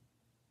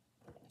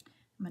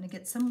 I'm going to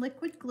get some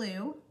liquid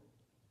glue.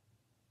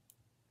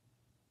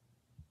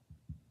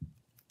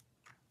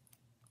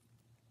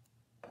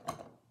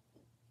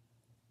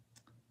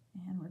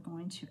 And we're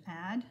going to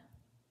add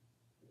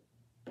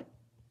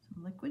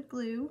some liquid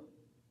glue.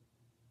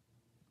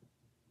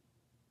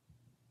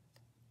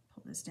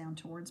 Pull this down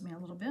towards me a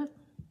little bit.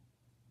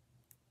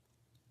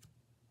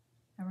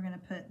 And we're going to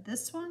put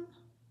this one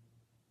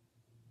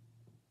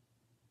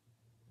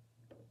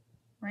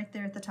right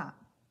there at the top.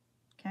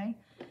 Okay.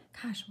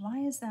 Gosh, why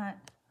is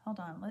that? Hold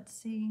on, let's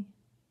see.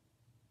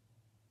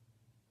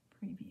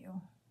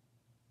 Preview.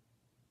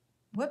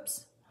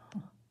 Whoops.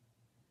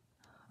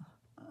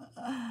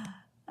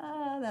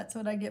 That's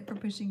what I get for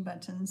pushing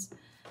buttons.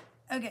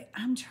 Okay,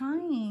 I'm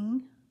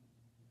trying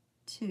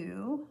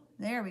to,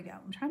 there we go.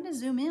 I'm trying to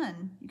zoom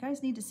in. You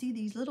guys need to see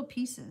these little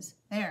pieces.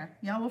 There,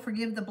 y'all will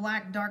forgive the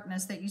black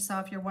darkness that you saw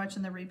if you're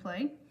watching the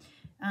replay.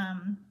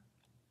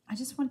 I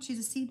just want you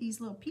to see these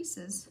little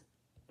pieces.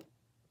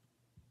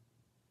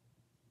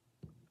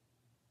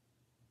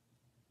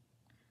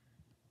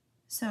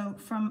 So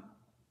from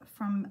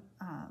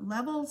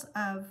levels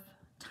of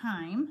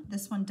time,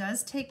 this one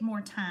does take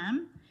more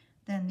time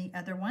than the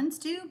other ones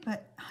do,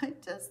 but I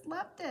just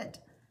loved it.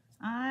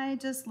 I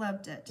just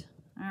loved it.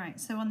 All right,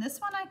 so on this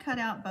one, I cut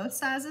out both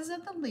sizes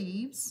of the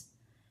leaves,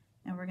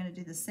 and we're gonna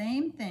do the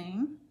same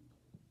thing.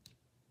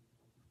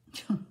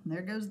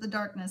 There goes the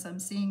darkness. I'm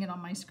seeing it on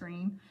my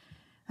screen.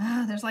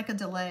 There's like a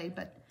delay,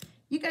 but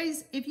you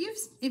guys, if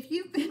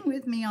you've been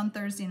with me on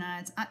Thursday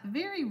nights,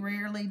 very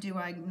rarely do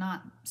I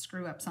not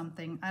screw up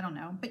something. I don't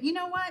know, but you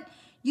know what?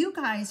 You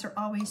guys are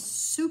always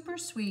super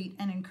sweet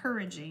and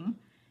encouraging,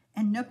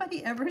 and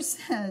nobody ever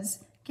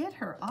says, get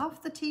her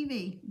off the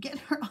TV, get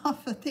her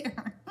off of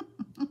there.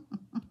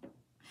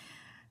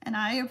 And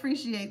I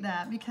appreciate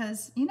that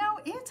because, you know,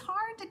 it's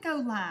hard to go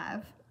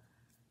live.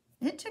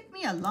 It took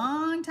me a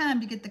long time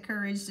to get the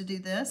courage to do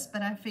this,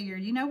 but I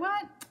figured, you know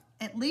what?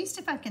 At least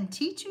if I can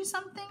teach you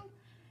something,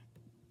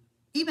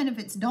 even if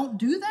it's don't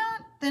do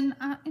that, then,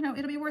 you know,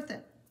 it'll be worth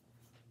it.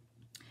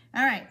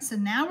 All right, so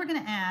now we're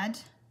going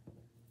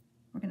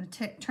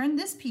to turn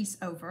this piece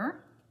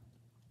over,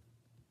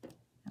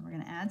 and we're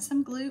going to add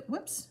some glue.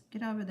 Whoops,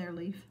 get over there,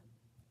 leaf.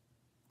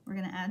 We're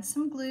going to add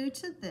some glue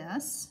to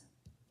this.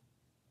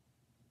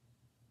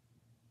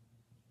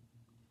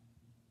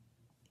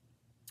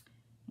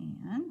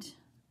 And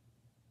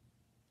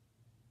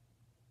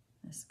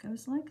this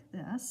goes like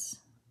this.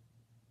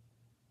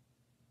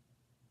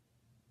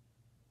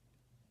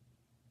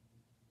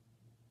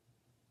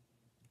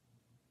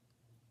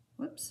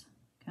 Whoops,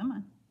 come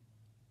on.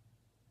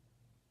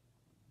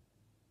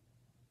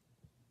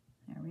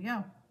 There we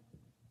go.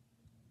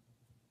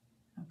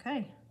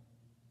 Okay.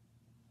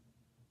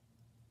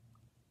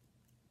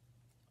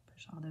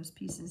 Push all those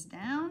pieces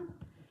down,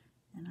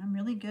 and I'm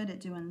really good at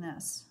doing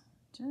this.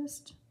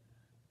 Just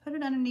put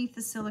it underneath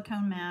the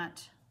silicone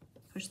mat,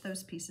 push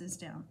those pieces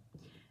down.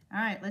 All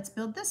right, let's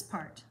build this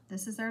part.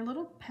 This is our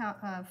little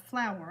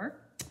flower.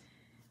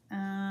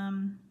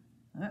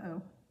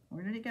 Uh-oh,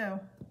 where did it go?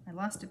 I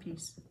lost a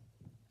piece.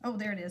 Oh,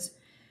 there it is.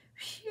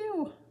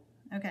 Phew.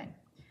 Okay,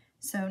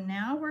 so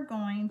now we're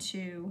going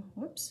to,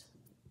 whoops,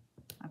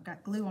 I've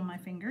got glue on my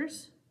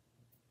fingers.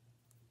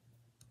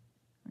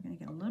 We're gonna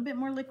get a little bit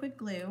more liquid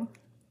glue.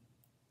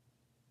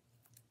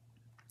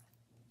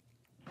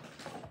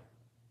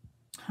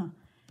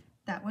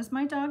 That was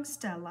my dog,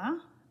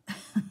 Stella.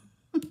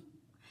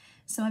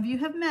 Some of you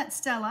have met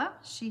Stella.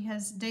 She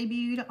has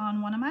debuted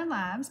on one of my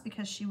lives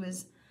because she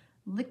was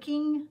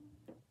licking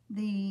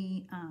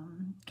the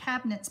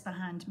cabinets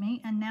behind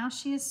me, and now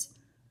she is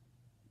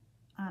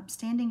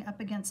standing up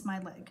against my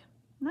leg.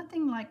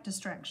 Nothing like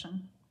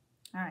distraction.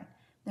 All right,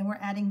 then we're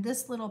adding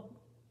this little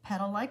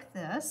petal like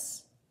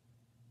this,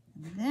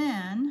 and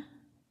then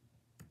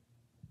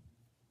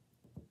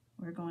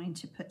we're going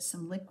to put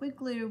some liquid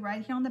glue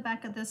right here on the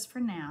back of this for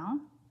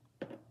now.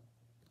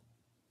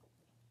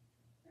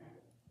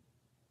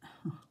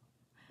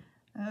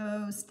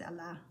 Oh,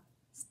 Stella,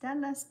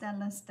 Stella,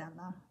 Stella,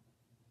 Stella.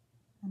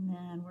 And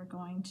then we're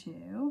going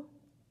to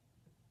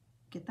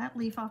get that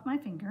leaf off my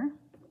finger.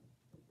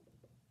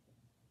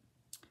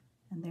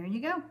 And there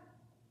you go.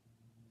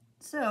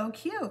 So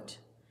cute.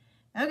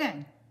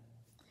 Okay,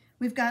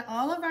 we've got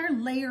all of our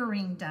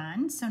layering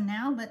done. So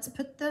now let's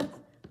put the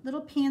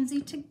little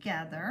pansy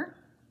together.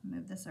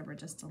 Move this over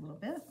just a little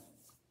bit.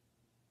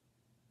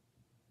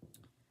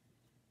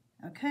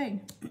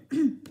 Okay.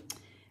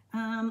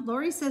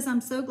 Lori says,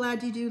 I'm so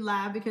glad you do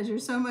live because you're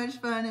so much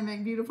fun and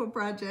make beautiful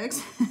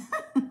projects.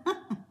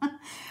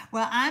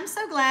 Well, I'm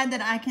so glad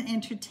that I can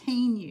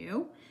entertain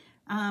you.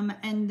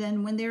 And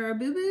then when there are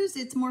boo-boos,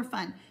 it's more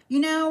fun. You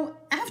know,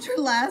 after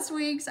last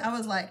week's, I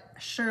was like,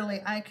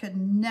 surely I could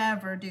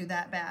never do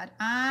that bad.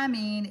 I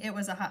mean, it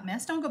was a hot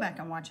mess. Don't go back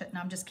and watch it. No,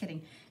 I'm just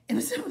kidding. I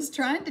was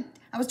trying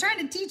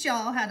to teach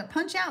y'all how to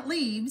punch out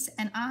leaves,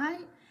 and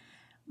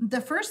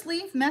the first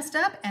leaf messed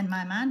up and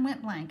my mind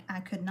went blank.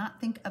 I could not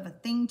think of a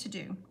thing to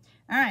do.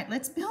 All right,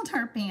 let's build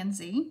our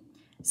pansy.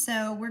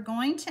 So we're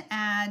going to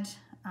add,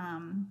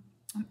 I'm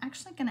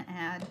actually gonna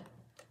add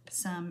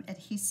some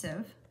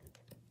adhesive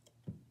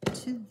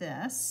to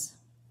this.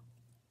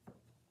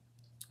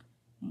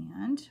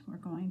 And we're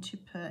going to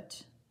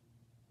put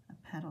a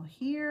petal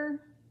here.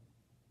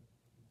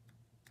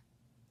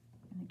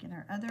 I'm gonna get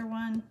our other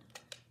one,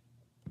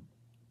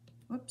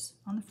 whoops,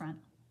 on the front.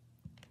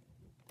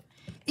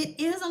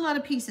 It is a lot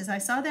of pieces. I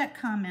saw that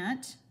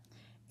comment,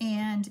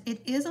 And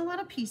it is a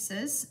lot of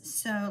pieces.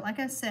 So like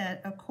I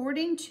said,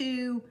 according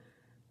to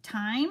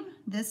time,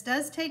 this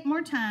does take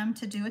more time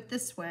to do it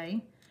this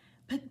way.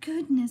 But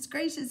goodness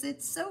gracious,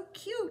 it's so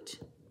cute.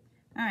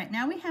 All right,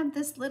 now we have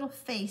this little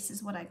face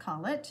is what I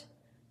call it.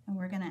 And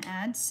we're gonna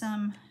add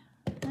some,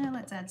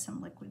 let's add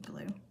some liquid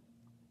glue.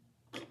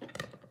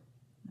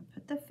 I'll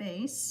put the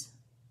face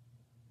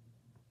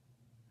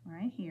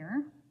right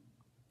here.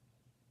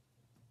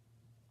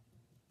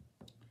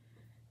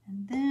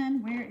 And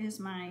then where is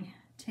my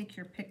take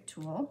your pick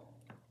tool?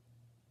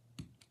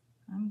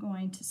 I'm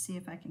going to see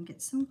if I can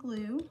get some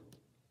glue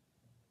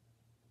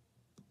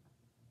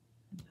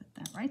and put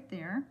that right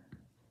there.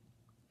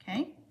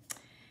 Okay,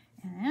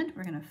 and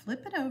we're gonna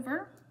flip it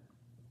over.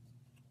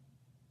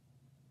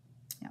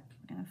 Yep,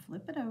 we're gonna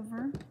flip it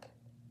over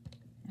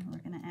and we're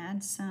gonna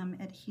add some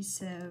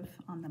adhesive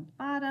on the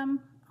bottom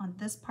on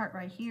this part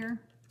right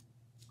here.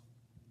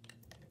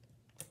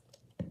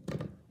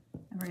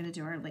 And we're gonna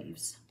do our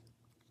leaves.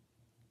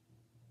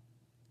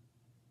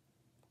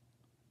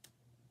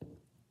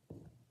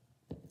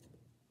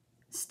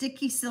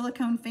 Sticky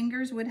silicone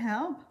fingers would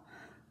help.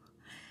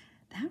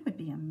 That would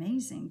be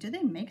amazing. Do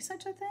they make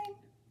such a thing?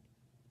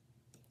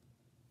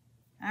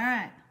 All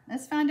right,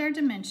 let's find our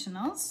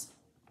dimensionals.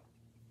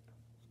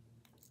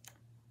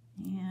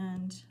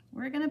 And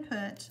we're gonna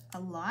put a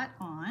lot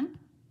on.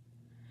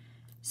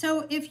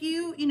 So if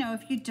you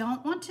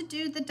don't want to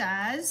do the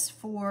dies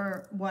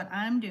for what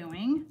I'm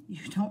doing,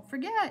 you don't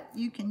forget,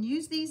 you can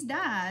use these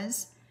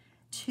dies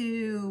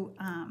to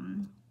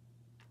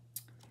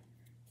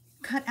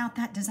cut out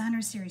that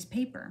designer series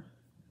paper.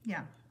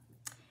 Yeah.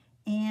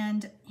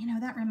 And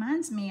that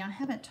reminds me, I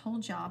haven't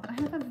told y'all, but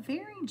I have a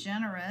very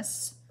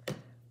generous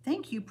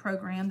thank you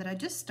program that I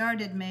just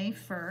started May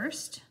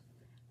 1st.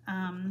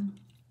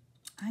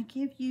 I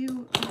give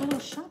you a little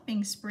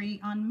shopping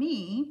spree on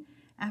me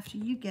after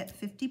you get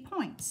 50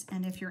 points.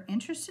 And if you're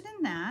interested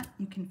in that,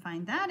 you can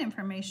find that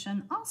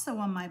information also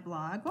on my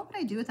blog. What would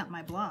I do without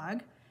my blog?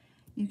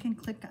 You can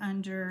click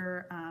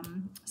under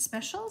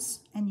specials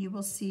and you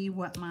will see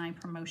what my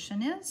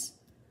promotion is.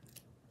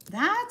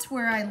 That's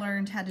where I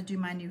learned how to do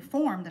my new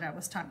form that I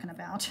was talking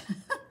about.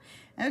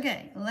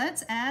 Okay,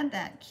 let's add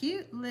that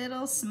cute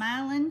little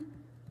smiling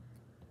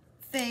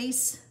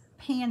face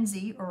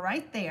pansy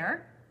right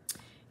there.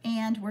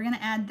 And we're gonna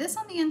add this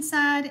on the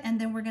inside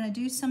and then we're gonna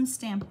do some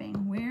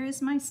stamping. Where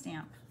is my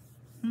stamp?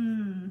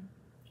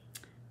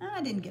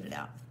 I didn't get it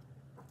out.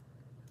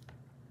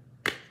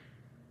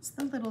 It's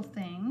the little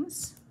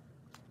things.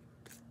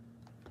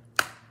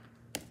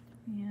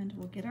 And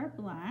we'll get our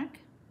black.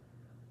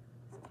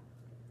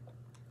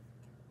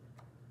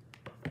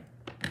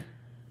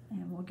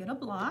 And we'll get a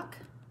block.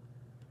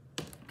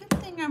 Good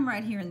thing I'm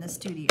right here in the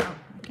studio.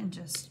 I can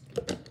just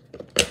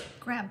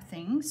grab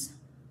things.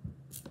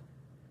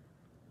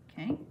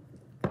 Okay.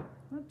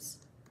 Whoops.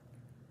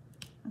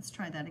 Let's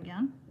try that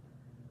again.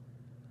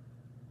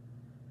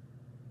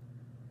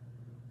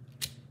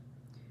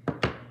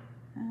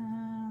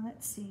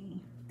 Let's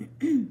see.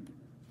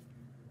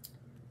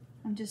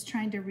 I'm just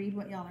trying to read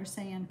what y'all are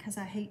saying because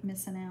I hate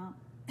missing out.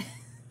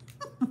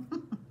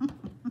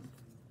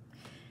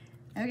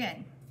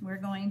 Okay, we're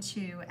going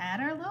to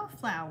add our little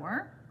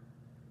flower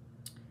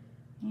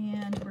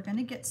and we're going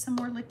to get some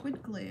more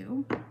liquid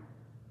glue.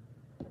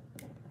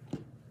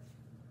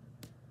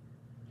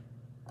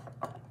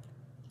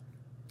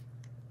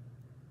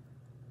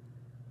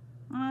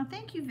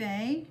 Thank you,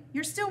 Vay.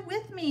 You're still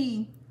with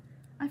me.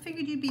 I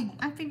figured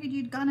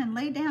you'd gone and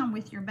lay down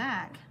with your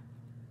back.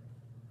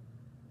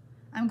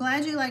 I'm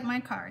glad you like my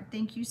card.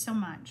 Thank you so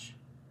much.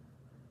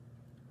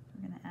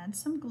 We're gonna add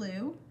some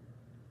glue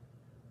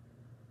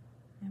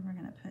and we're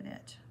gonna put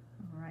it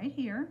right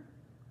here.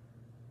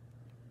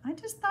 I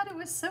just thought it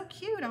was so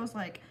cute. I was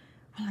like,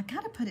 well, I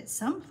gotta put it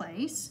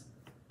someplace.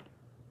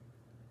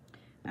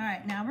 All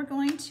right, now we're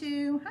going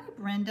to, hi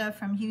Brenda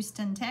from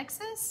Houston,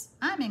 Texas.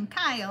 I'm in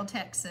Kyle,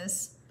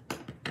 Texas,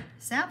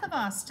 south of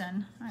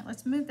Austin. All right,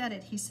 let's move that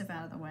adhesive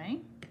out of the way.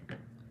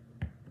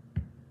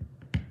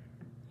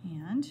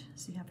 And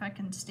see if I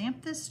can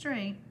stamp this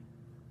straight.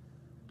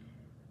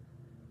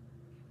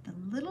 The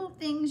little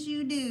things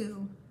you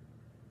do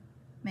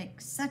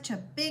make such a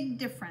big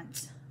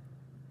difference.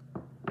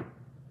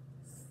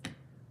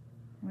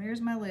 Where's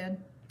my lid?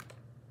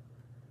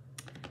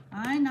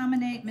 I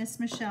nominate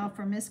Miss Michelle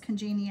for Miss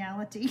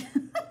Congeniality.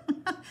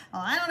 Well,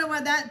 I don't know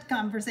what that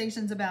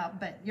conversation's about,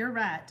 but you're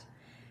right.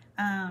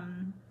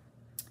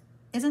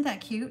 Isn't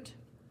that cute?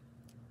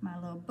 My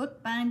little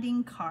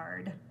bookbinding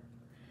card.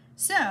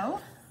 So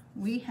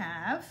we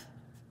have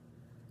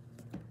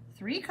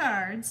 3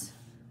 cards.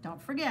 Don't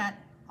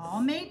forget,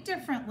 all made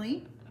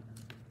differently.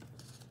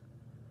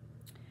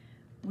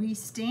 We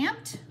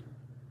stamped.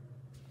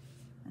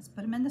 Let's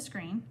put them in the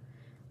screen.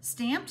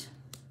 Stamped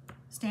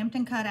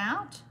and cut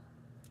out.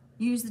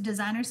 Use the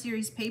designer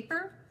series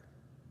paper,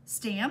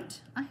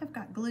 stamped. I have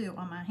got glue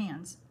on my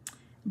hands.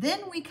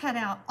 Then we cut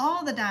out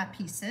all the die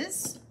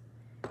pieces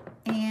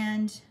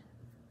and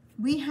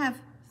we have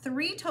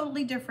 3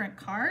 totally different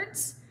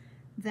cards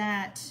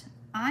that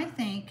I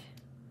think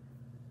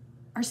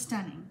are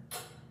stunning.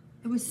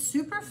 It was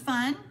super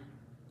fun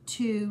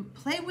to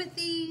play with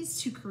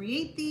these, to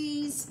create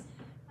these.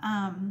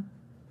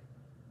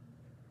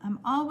 I'm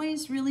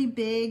always really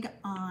big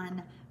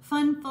on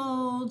fun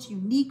folds,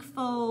 unique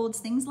folds,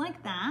 things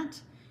like that.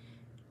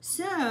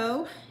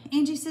 So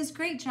Angie says,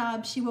 great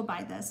job, she will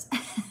buy this.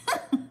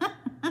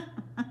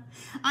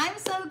 I'm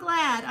so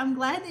glad. I'm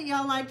glad that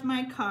y'all liked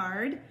my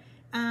card.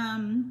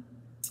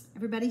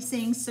 Everybody's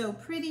saying so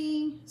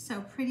pretty,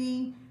 so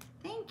pretty.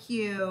 Thank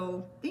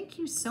you. Thank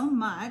you so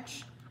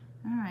much.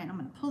 All right, I'm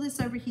gonna pull this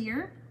over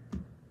here.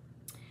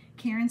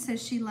 Karen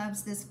says she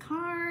loves this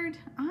card.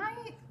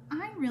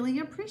 I really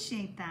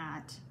appreciate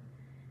that.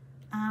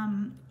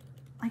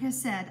 Like I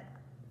said,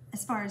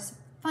 as far as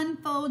fun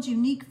folds,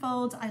 unique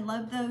folds, I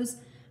love those,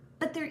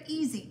 but they're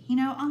easy. You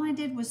know, all I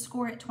did was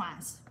score it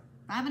twice.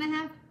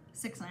 5.5,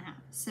 6.5.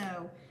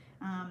 So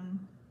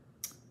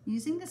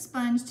using the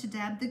sponge to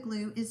dab the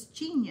glue is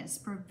genius,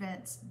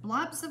 prevents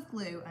blobs of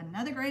glue.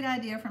 Another great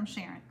idea from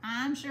Sharon.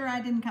 I'm sure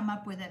I didn't come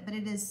up with it, but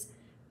it is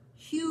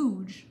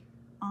huge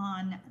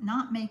on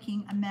not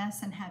making a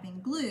mess and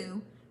having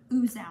glue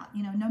ooze out.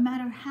 You know, no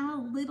matter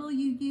how little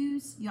you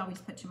use, you always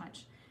put too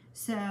much.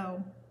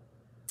 So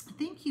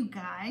thank you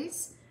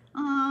guys.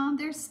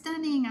 They're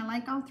stunning. I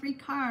like all 3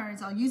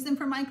 cards. I'll use them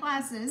for my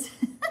classes.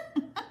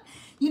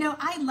 You know,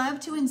 I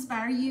love to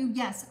inspire you.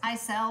 Yes, I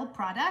sell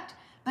product,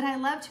 but I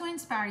love to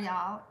inspire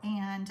y'all,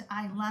 and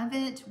I love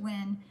it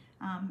when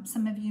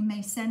some of you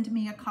may send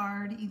me a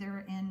card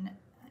either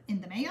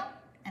in the mail,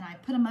 and I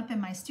put them up in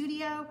my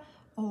studio,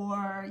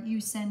 or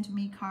you send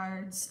me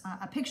cards,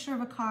 a picture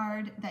of a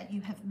card that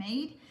you have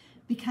made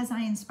because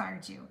I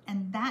inspired you,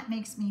 and that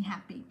makes me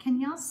happy. Can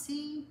y'all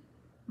see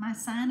my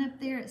sign up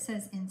there? It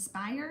says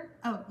inspire.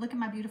 Oh, look at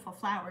my beautiful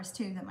flowers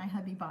too that my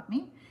hubby bought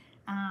me.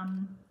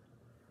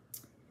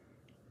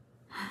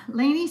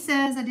 Lainey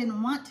says, I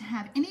didn't want to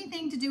have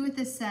anything to do with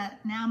this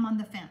set. Now I'm on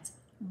the fence.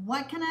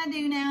 What can I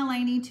do now,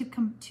 Lainey, to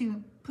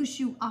push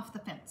you off the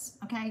fence,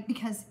 okay?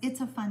 Because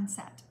it's a fun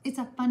set. It's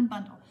a fun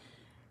bundle.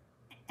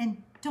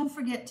 And don't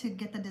forget to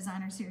get the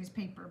designer series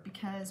paper,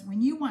 because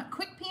when you want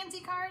quick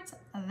pansy cards,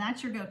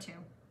 that's your go-to.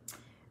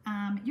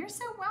 You're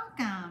so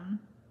welcome.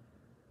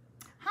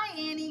 Hi,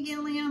 Annie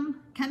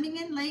Gilliam. Coming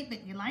in late,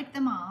 but you like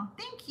them all.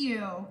 Thank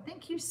you.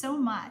 Thank you so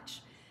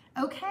much.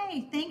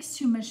 Okay, thanks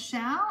to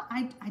Michelle.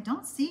 I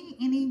don't see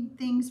any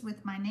things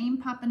with my name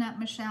popping up,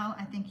 Michelle.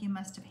 I think you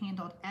must have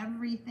handled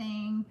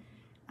everything.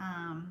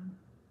 I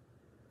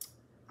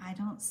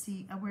don't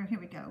see, here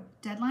we go.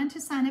 Deadline to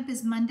sign up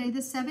is Monday the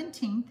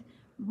 17th.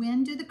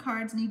 When do the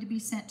cards need to be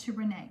sent to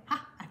Renee?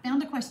 Ha, I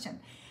found a question.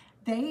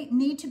 They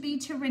need to be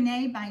to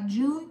Renee by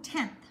June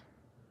 10th,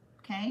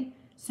 okay?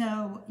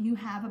 So you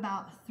have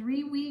about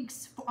 3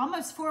 weeks,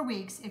 almost 4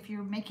 weeks if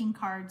you're making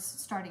cards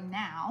starting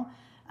now,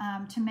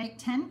 to make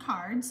 10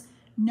 cards.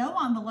 No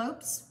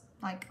envelopes.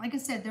 Like I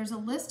said, there's a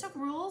list of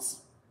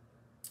rules.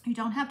 You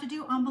don't have to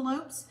do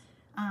envelopes.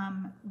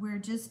 We're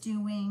just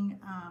doing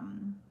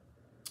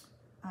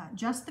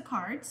just the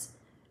cards.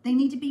 They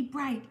need to be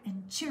bright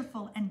and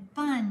cheerful and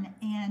fun,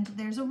 and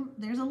there's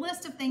a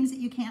list of things that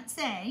you can't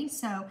say.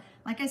 So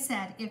like I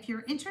said, if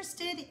you're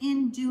interested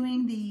in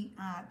doing the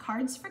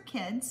cards for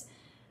kids,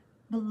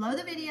 below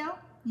the video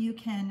you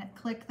can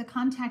click the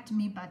contact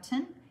me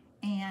button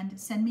and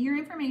send me your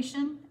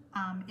information.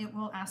 It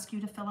will ask you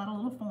to fill out a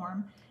little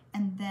form,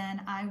 and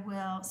then I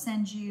will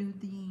send you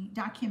the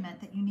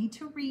document that you need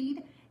to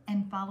read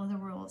and follow the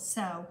rules.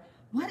 So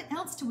what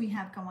else do we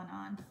have going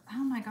on?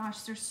 Oh my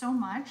gosh, there's so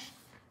much.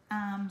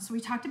 So we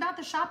talked about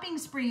the shopping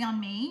spree on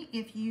me.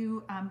 If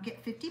you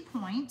get 50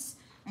 points,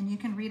 and you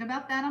can read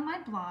about that on my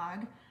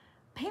blog.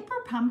 Paper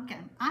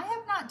pumpkin. I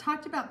have not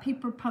talked about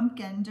paper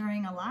pumpkin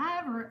during a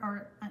live,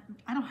 or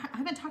I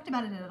haven't talked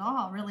about it at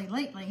all really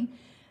lately.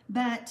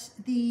 But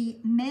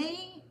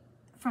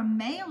from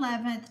May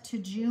 11th to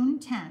June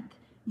 10th,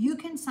 you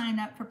can sign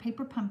up for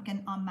paper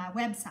pumpkin on my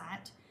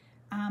website,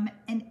 and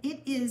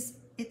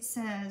it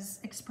says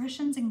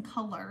expressions in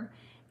color.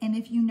 And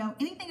if you know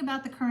anything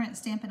about the current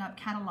Stampin' Up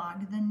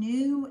catalog, the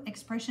new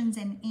Expressions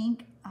in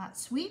Ink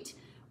suite,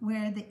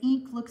 where the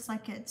ink looks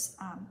like it's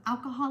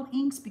alcohol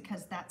inks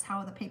because that's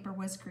how the paper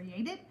was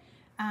created.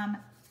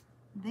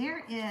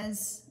 There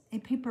is a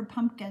paper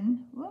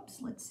pumpkin.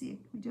 Whoops, let's see if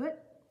we do it.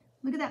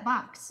 Look at that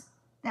box.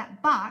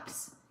 That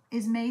box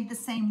is made the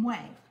same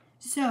way.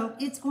 So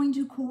it's going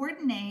to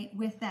coordinate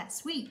with that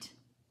suite.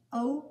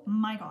 Oh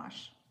my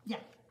gosh. Yeah.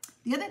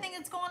 The other thing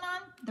that's going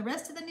on, the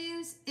rest of the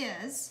news,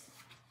 is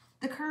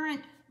the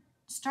current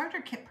starter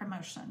kit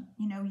promotion.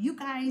 You know, you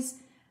guys,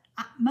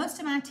 most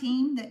of my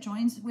team that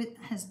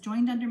has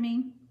joined under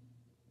me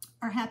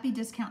are happy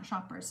discount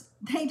shoppers.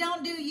 They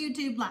don't do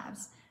YouTube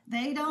lives.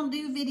 They don't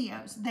do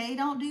videos. They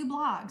don't do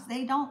blogs.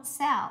 They don't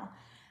sell.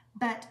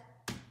 But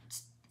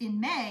in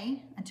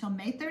May, until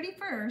May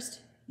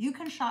 31st, you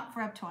can shop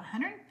for up to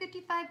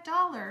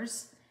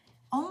 $155,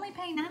 only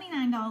pay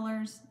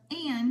 $99,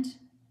 and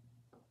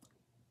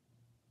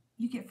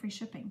you get free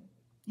shipping.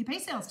 You pay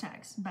sales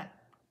tax, but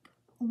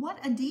what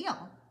a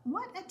deal.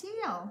 What a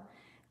deal.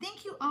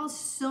 Thank you all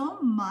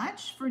so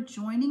much for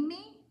joining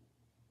me.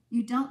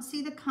 You don't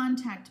see the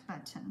contact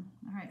button.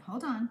 All right,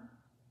 hold on.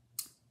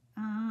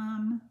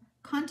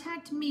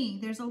 Contact me.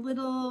 There's a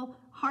little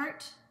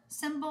heart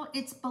symbol.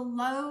 It's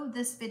below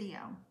this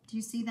video. Do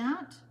you see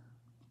that?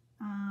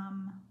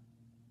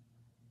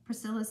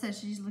 Priscilla says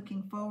she's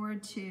looking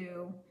forward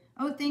to,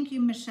 oh, thank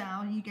you,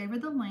 Michelle. You gave her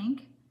the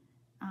link.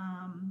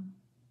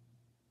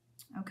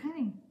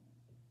 Okay.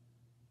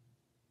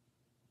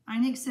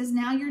 Einik says,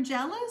 now you're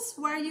jealous?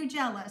 Why are you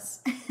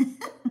jealous?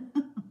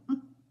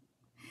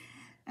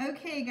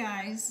 Okay,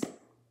 guys.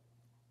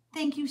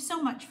 Thank you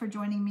so much for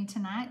joining me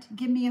tonight.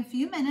 Give me a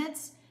few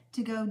minutes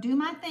to go do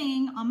my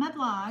thing on my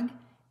blog,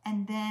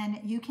 and then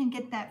you can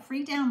get that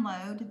free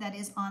download that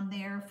is on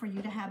there for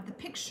you to have the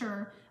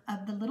picture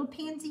of the little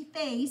pansy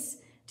face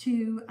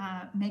to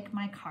make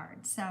my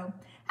card. So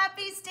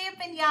happy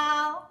stamping,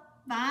 y'all.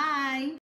 Bye.